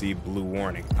dodge when you see blue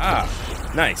warning. Ah,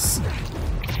 nice.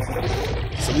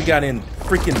 So we got in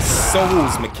freaking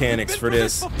Souls mechanics for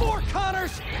this. Before,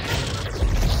 Connors.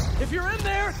 If you're in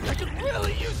there, I could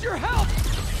really use your help.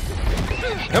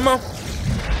 Come on.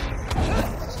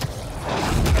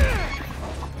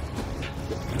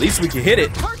 At least we can hit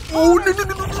it. Oh, no, no,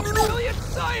 no, no, no, no. Brilliant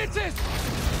scientist.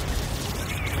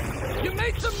 You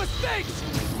made some mistakes,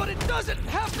 but it doesn't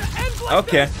have to end like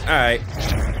okay, this. alright.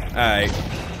 Alright.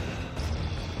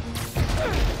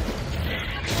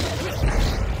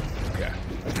 Okay.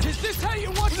 Is this how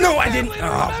you want No, your I didn't. family to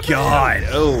Oh, remember God. you?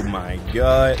 Oh, my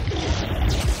God.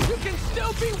 You can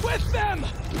still be with them.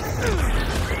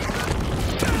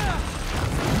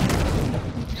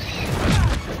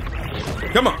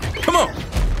 Come on. Come on.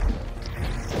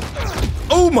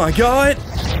 Oh, my God.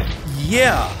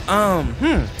 Yeah.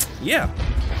 Yeah.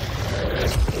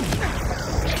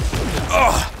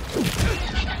 Oh.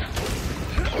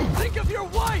 Think of your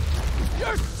wife,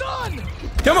 your son.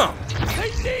 Come on.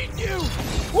 They need you.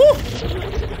 Woo.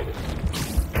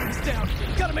 He's down.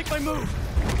 Gotta make my move.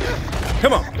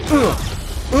 Come on.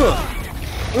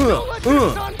 Don't let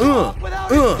your son grow up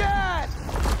without his dad.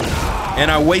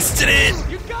 And I wasted it.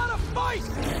 You gotta fight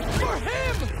for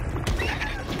him.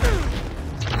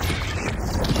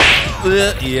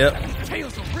 Yep.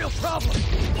 Tail's a real problem.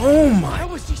 Oh my.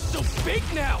 How is he so big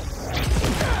now?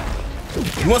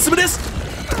 You want some of this?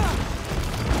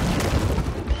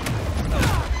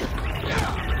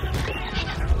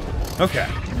 Okay.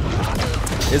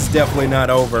 It's definitely not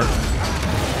over.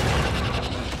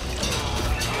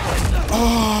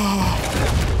 Oh.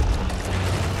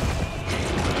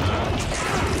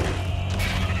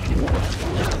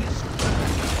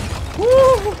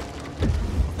 Woo.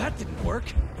 That didn't work.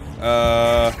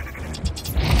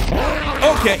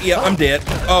 Okay, yeah, I'm dead.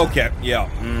 Okay, yeah.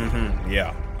 Mm-hmm.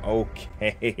 Yeah.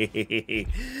 Okay.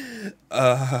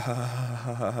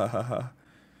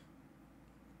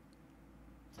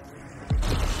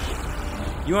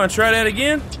 You wanna try that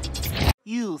again?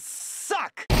 You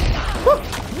suck.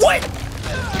 What?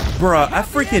 Bruh, I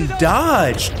freaking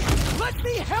dodged. Let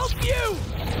me help you.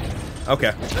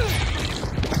 Okay.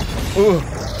 Ooh.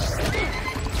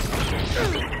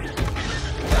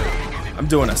 I'm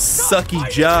doing a sucky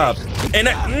job. And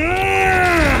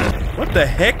what the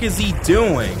heck is he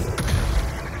doing?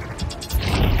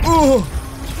 Ooh.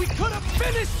 We could have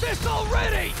finished this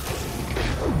already.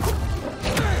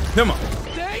 Come on.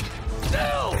 Stay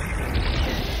still.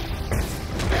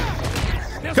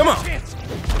 Now's Come your on. chance.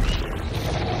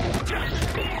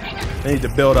 I need to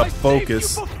build up I saved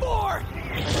focus. you before.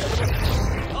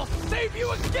 I'll save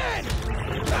you again.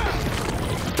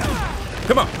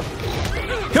 Come on.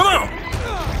 Come on.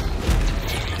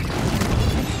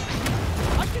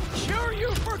 I can cure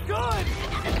you for good.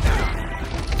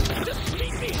 Just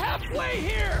meet me halfway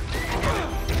here.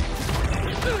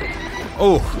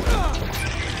 Oh.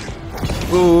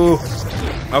 Ooh.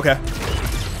 Okay.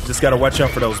 Just gotta watch out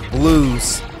for those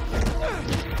blues.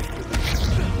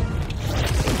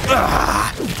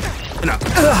 Ah. No.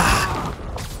 Ah.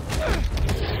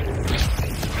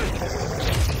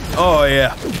 Oh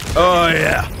yeah. Oh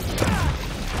yeah.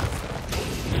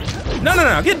 No, no,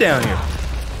 no. Get down here.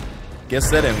 Guess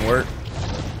that didn't work.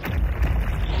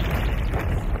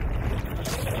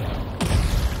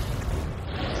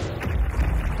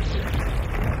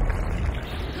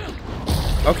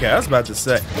 Okay, I was about to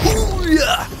say. Ooh,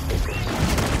 yeah.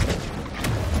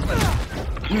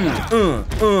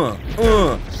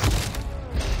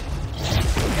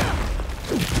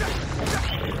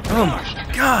 Oh my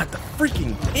God, the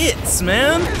freaking hits,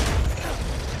 man.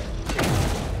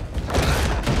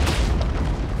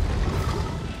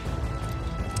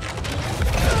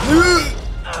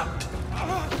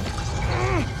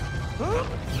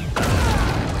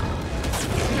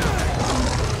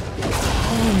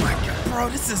 Oh my God, bro,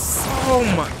 this This is so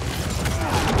much.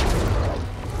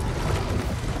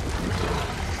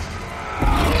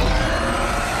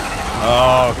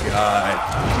 Oh, God.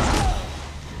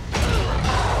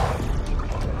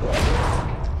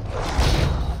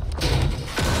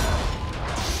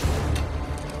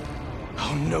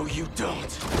 Oh, no, you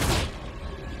don't.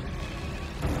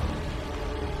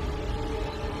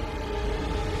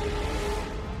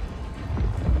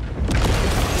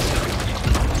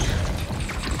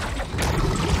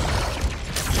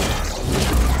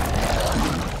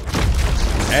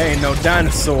 That ain't no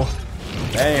dinosaur.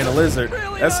 That ain't a lizard.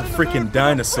 That's a freaking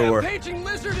dinosaur.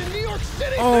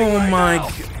 Oh my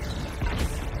God.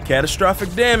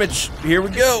 Catastrophic damage. Here we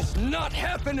go. It's not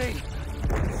happening.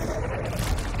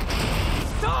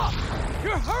 Stop!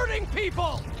 You're hurting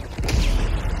people.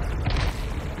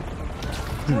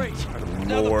 Great.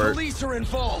 Now the police are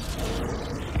involved.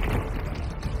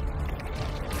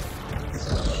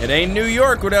 It ain't New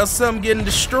York without something getting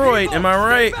destroyed. Am I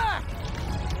right?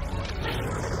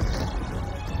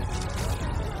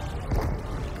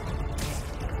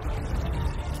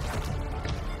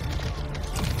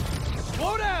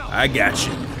 I got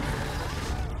you.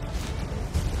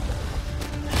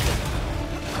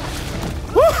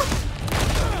 Woo!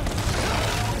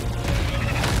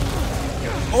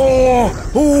 Oh!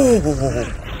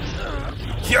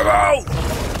 Get out!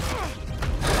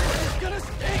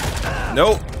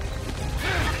 Nope.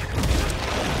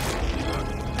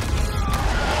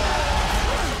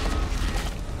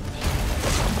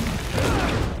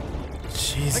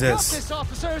 Jesus. I got this,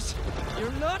 officers.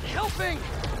 You're not helping.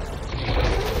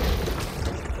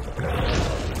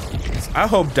 I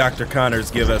hope Dr.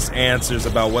 Connors give us answers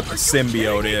about what the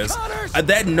symbiote is.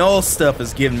 That Knull stuff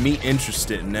is getting me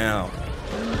interested now.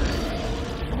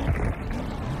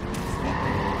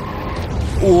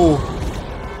 Ooh.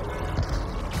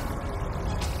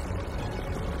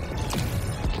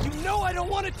 You know I don't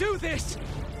want to do this.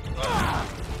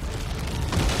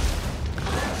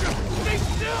 Stay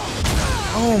still.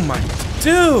 Oh my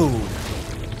dude.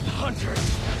 Hunter.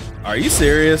 Are you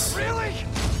serious? Really?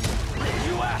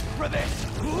 You asked for this.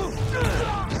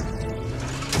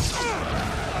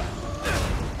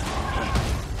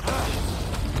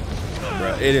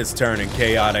 Bruh, it is turning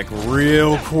chaotic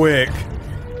real quick.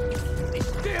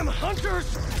 These damn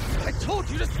hunters! I told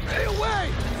you to stay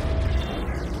away!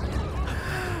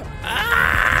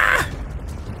 Ah!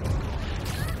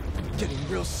 Getting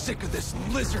real sick of this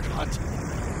lizard hunt.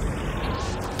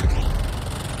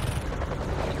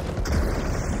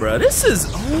 Bruh, this is,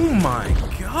 oh my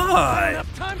God.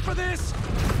 Enough time for this.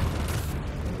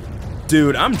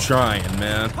 Dude, I'm trying,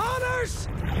 man. Hunters!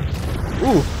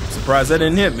 Ooh, surprised that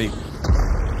didn't hit me.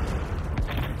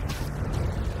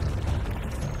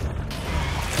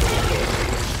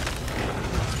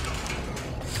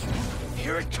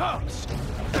 Here it comes.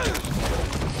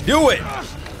 Do it.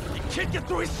 You can't get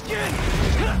through his skin.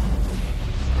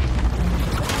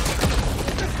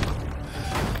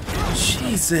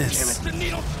 Jesus. Damn it, the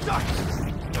needle's stuck.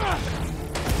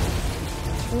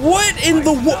 What in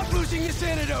the world? Stop losing this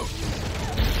antidote.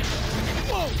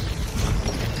 Whoa.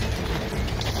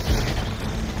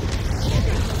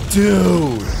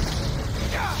 Dude.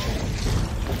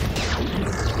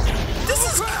 This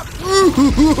is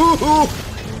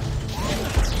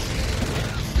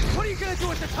What are you gonna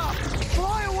do at the top?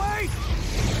 Fly away?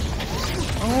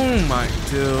 Oh my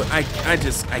dude. I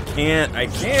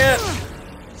can't.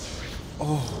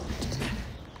 Oh.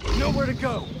 Nowhere to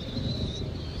go.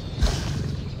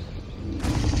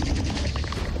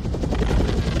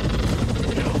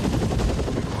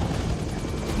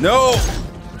 No.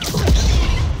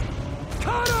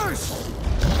 Connors!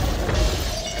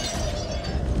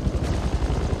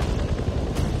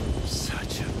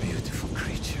 Such a beautiful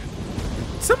creature.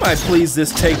 Somebody please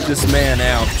just take this man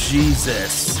out.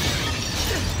 Jesus.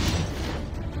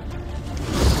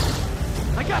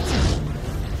 I got you.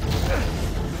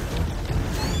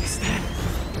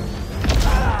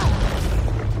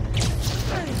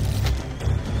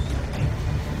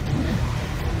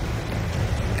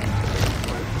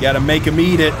 Gotta make him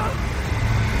eat it.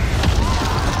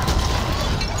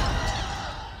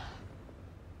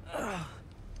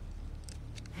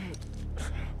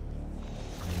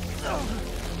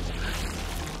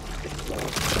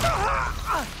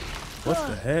 What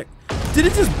the heck? Did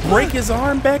it just break his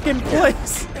arm back in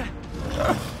place?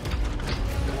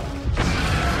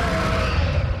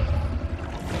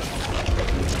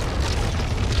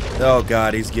 Oh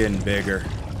God, he's getting bigger.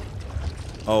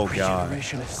 Oh God.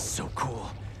 Regeneration is so cool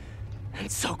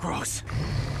and so gross.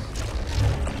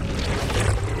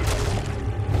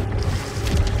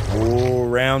 Oh,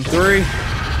 round 3.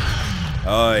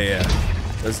 Oh yeah.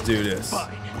 Let's do this.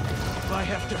 Fine. If I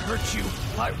have to hurt you,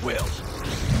 I will.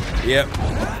 Yep.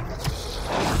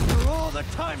 After all the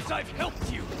times I've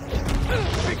helped you,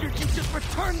 figured you should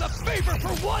return the favor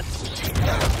for once.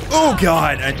 Oh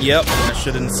God! Yep. I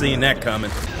shouldn't have seen that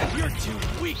coming. You're too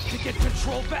weak to get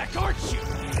control back, aren't you?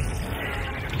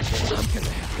 I'm gonna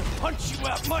have to punch you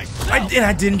out myself.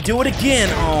 I didn't do it again.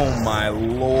 Oh my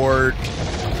lord.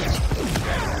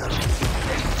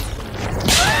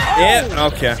 Yeah.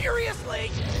 Okay.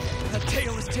 Seriously? The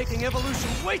tail is taking evolution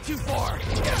way too far.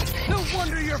 No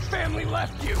wonder your family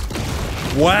left you.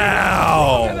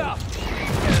 Wow.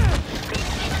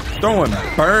 Throwing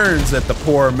burns at the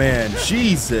poor man.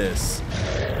 Jesus.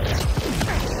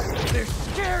 They're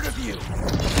scared of you.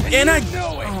 And I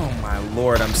know it. Oh my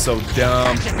lord, I'm so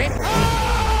dumb.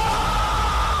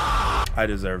 I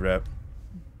deserve that.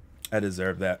 I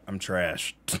deserve that. I'm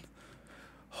trash.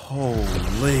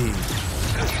 Holy.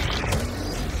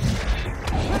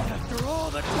 After all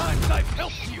the times I've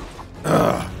helped you,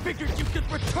 figured you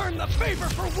could return the favor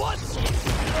for once.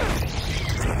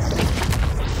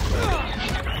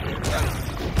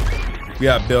 We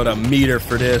gotta build a meter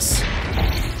for this.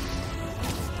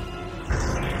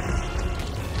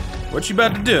 What you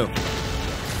about to do?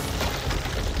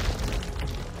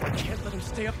 I can't let him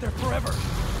stay up there forever.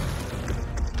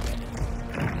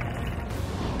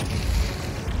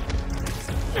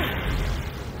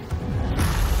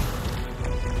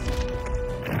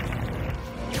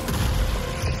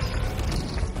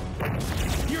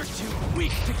 You're too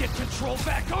weak to get control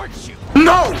back, aren't you?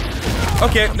 No!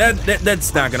 Okay,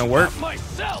 that's not gonna work.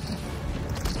 Myself.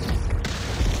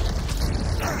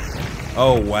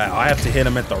 Oh wow, I have to hit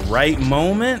him at the right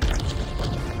moment?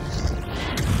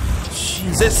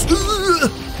 Jesus.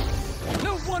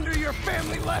 No wonder your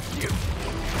family left you.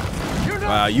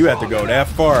 Wow, you have to go that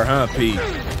far, huh, Pete?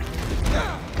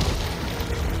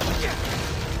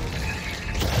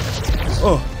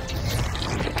 Oh.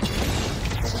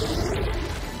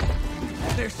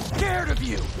 They're scared of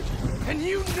you, and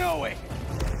you know it.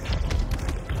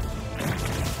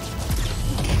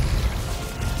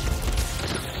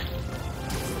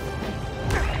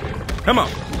 Come on.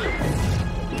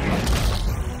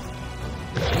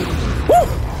 Woo!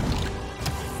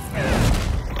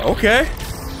 Okay.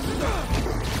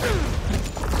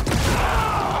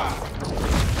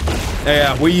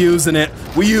 Yeah, we using it.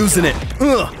 We using it.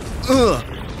 No.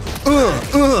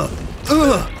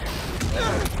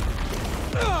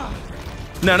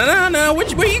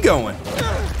 Where you going?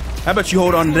 How about you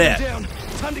hold on to that?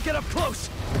 Time to get up close.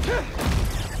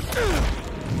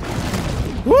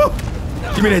 Woo!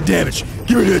 Give me that damage.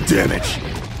 Give me that damage.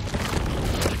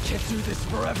 I can't do this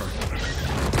forever.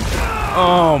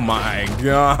 Oh my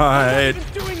God.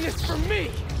 You've been doing this for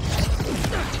me.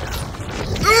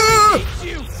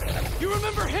 You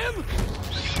remember him?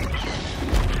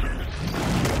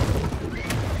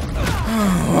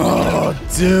 Oh,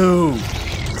 dude.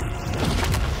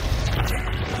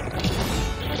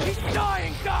 He's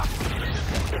dying, Doc.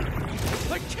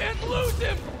 I can't lose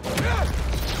him.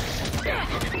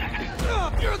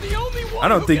 You're the only one. I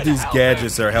don't think these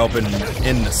gadgets are helping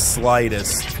in the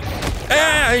slightest.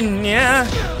 Yeah.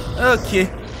 Okay.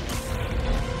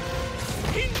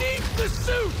 He needs the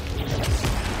suit,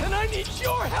 and I need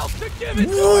your help to give it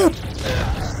to him.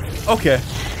 Okay.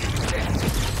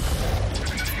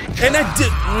 And I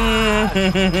did.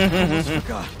 Almost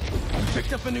forgot. I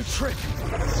picked up a new trick.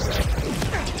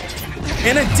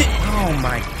 And I did. Oh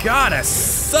my God, I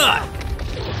suck.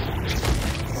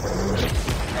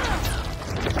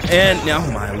 And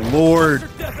oh my lord.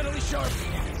 Definitely sharp.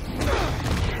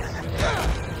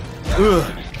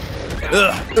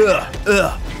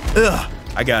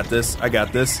 I got this. I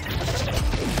got this.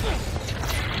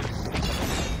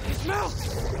 His mouth.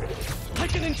 I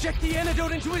can inject the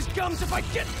antidote into his gums if I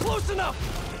get close enough.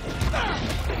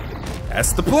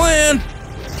 That's the plan.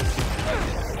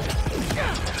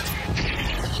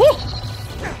 Woo.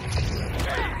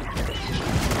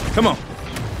 Come on.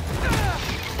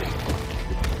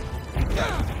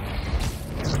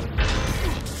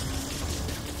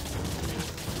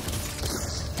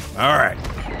 All right.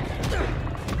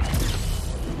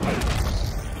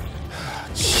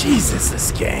 Jesus,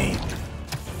 this game.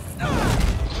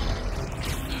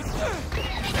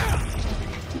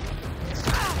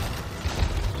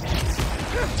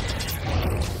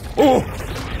 Oh.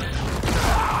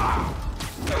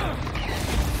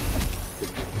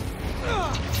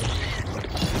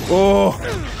 Oh.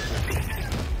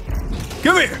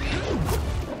 Come here.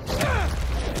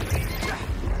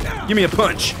 Give me a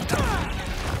punch.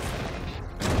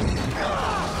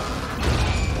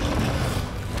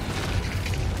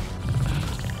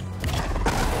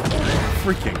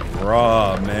 freaking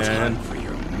raw, man. Time for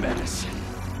your medicine.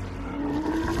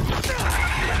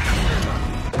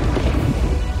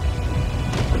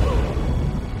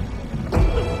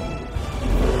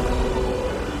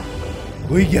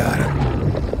 We got him.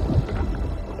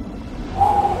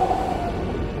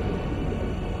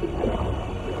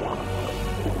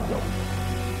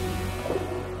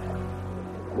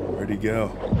 Where'd he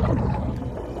go?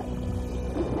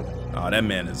 Oh, that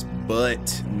man is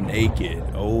butt naked.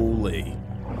 Holy.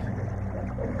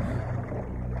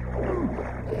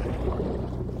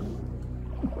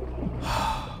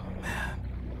 Oh, man.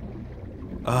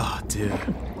 Oh,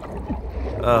 dude.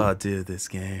 Oh, dude, this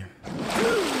game.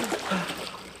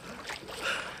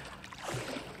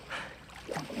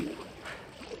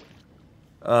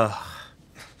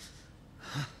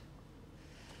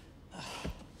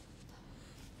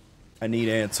 I need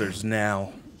answers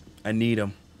now. I need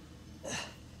them.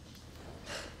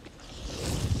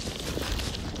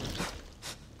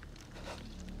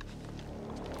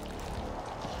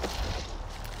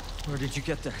 Where did you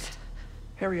get that?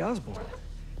 Harry Osborn.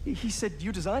 He said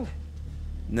you designed it.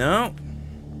 No.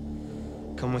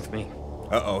 Come with me.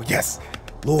 Uh-oh, yes.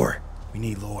 Lore. We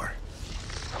need lore.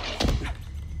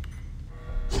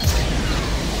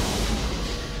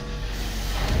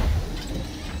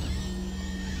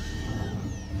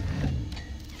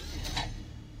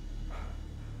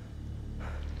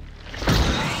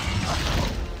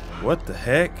 What the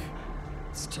heck?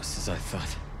 It's just as I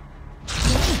thought.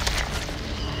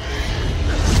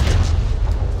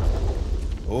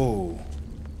 Oh.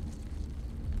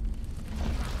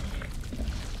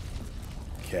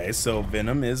 Okay, so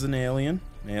Venom is an alien.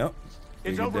 Yep. It's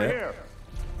figured over that. here.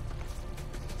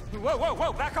 Whoa, whoa,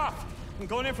 whoa, back off. I'm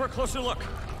going in for a closer look.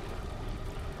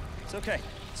 It's okay.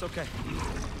 It's okay.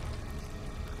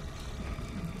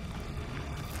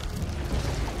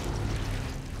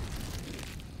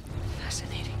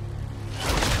 Fascinating.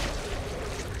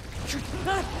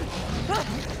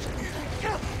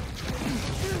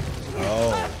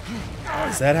 Oh.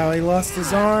 Is that how he lost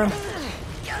his arm? Shoot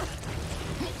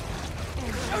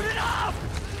it off!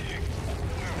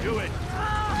 Do it.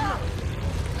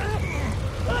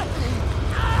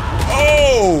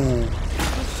 Oh!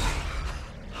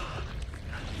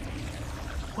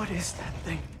 What is that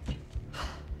thing?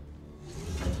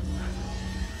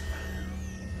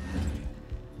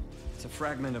 It's a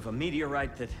fragment of a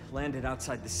meteorite that landed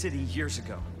outside the city years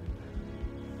ago.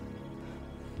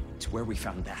 It's where we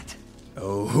found that.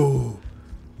 Oh.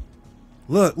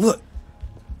 Look, look.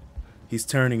 He's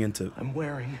turning into... I'm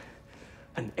wearing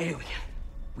an alien.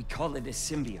 We call it a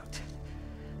symbiote.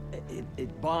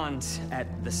 It bonds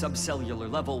at the subcellular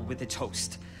level with its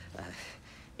host.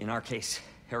 In our case,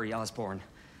 Harry Osborn.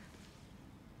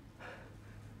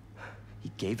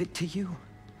 He gave it to you?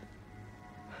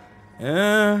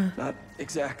 Not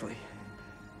exactly.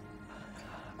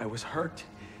 I was hurt,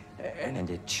 and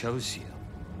it chose you.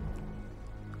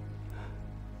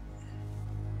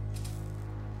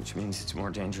 Which means it's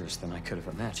more dangerous than I could have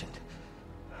imagined.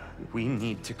 We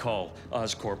need to call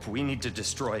Oscorp. We need to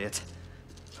destroy it.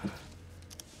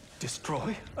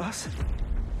 Destroy us?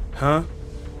 Huh?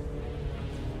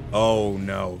 Oh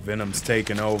no, Venom's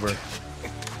taking over.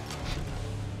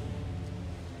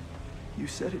 You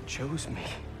said it chose me,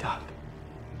 Doc.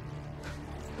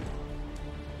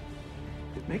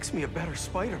 It makes me a better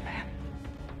Spider-Man.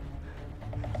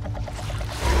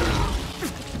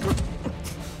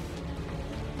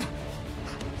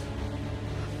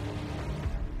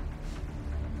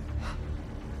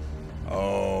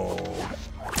 Oh.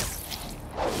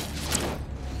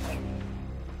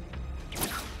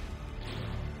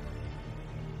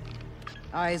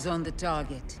 Eyes on the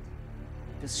target.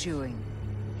 Pursuing.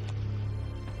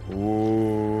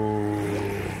 Ooh.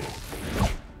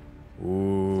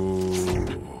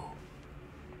 Ooh.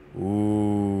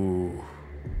 Ooh.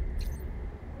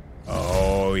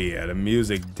 Oh yeah, the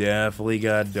music definitely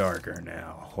got darker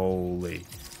now. Holy.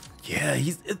 Yeah,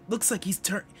 it looks like he's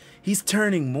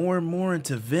turning more and more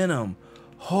into Venom.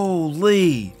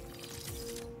 Holy.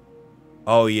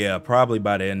 Oh yeah, probably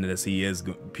by the end of this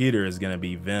Peter is going to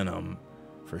be Venom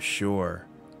for sure.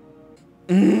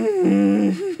 I'm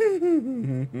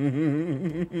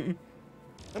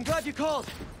glad you called.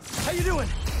 How you doing?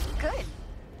 Good.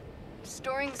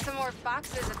 Storing some more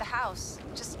boxes at the house.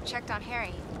 Just checked on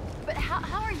Harry. But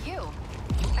how are you?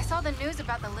 I saw the news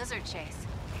about the lizard chase.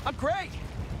 I'm great.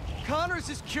 Connors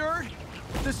is cured.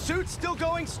 The suit's still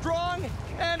going strong,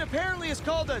 and apparently it's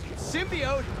called a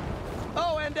symbiote.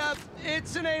 Oh, and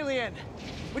it's an alien,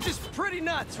 which is pretty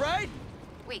nuts, right?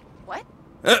 Wait, what?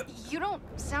 You don't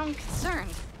sound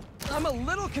concerned. I'm a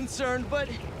little concerned, but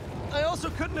I also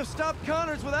couldn't have stopped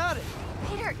Connors without it.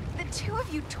 Peter, the two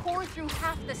of you tore through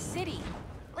half the city.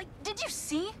 Like, did you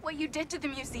see what you did to the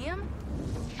museum?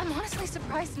 I'm honestly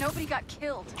surprised nobody got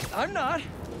killed. I'm not.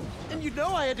 And you know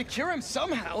I had to cure him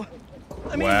somehow.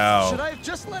 I mean, Wow. should I have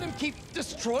just let him keep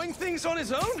destroying things on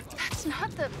his own? That's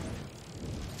not the...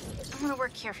 I'm gonna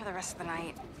work here for the rest of the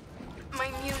night. My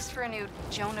muse for a new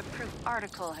Jonah-proof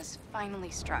article has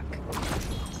finally struck.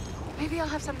 Maybe I'll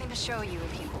have something to show you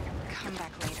if you come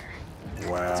back later.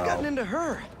 What's gotten Wow. into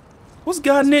her? What's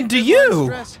gotten into you?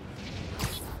 Stress.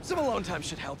 Some alone time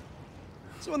should help.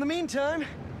 So in the meantime,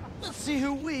 let's see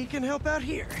who we can help out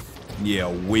here. Yeah,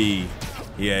 we.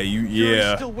 Yeah, you, Yuri's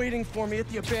yeah. still waiting for me at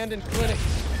the abandoned clinic.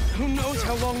 Who knows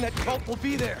how long that cult will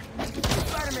be there?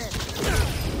 Spider-Man!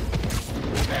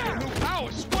 New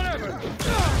powers, whatever!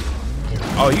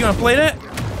 Oh, you gonna play that?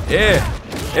 Yeah.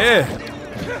 Yeah.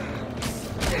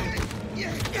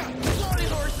 Sorry,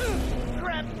 horse!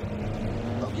 Crap!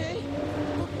 Okay?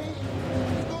 Okay.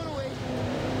 He's going away.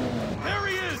 There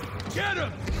he is! Get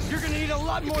him! You're gonna need a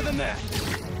lot more than that!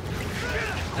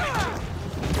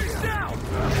 He's down!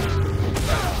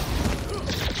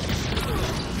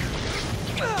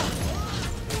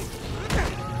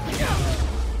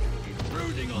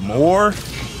 More?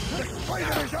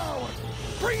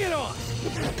 Bring it on!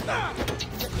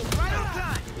 Right on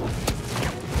time!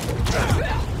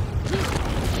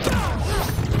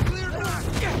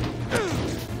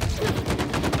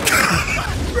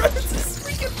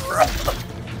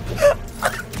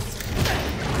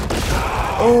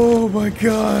 Oh my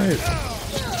god.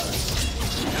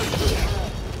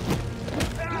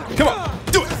 Come on,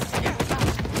 do it.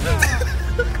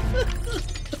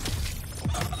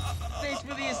 Thanks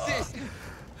for the assist.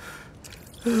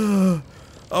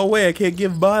 Oh wait, I can't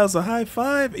give Miles a high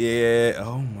five? Yeah,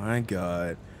 oh my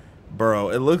god. Bro,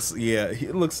 it looks, yeah,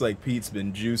 it looks like Pete's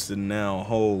been juicing now.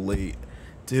 Holy,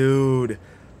 dude.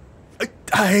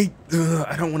 I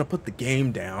don't want to put the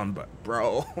game down, but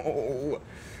bro,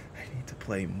 I need to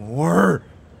play more.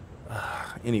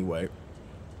 Anyway,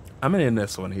 I'm gonna end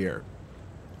this one here.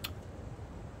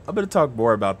 I'm gonna talk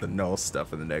more about the Knull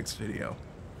stuff in the next video.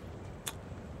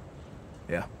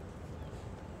 Yeah.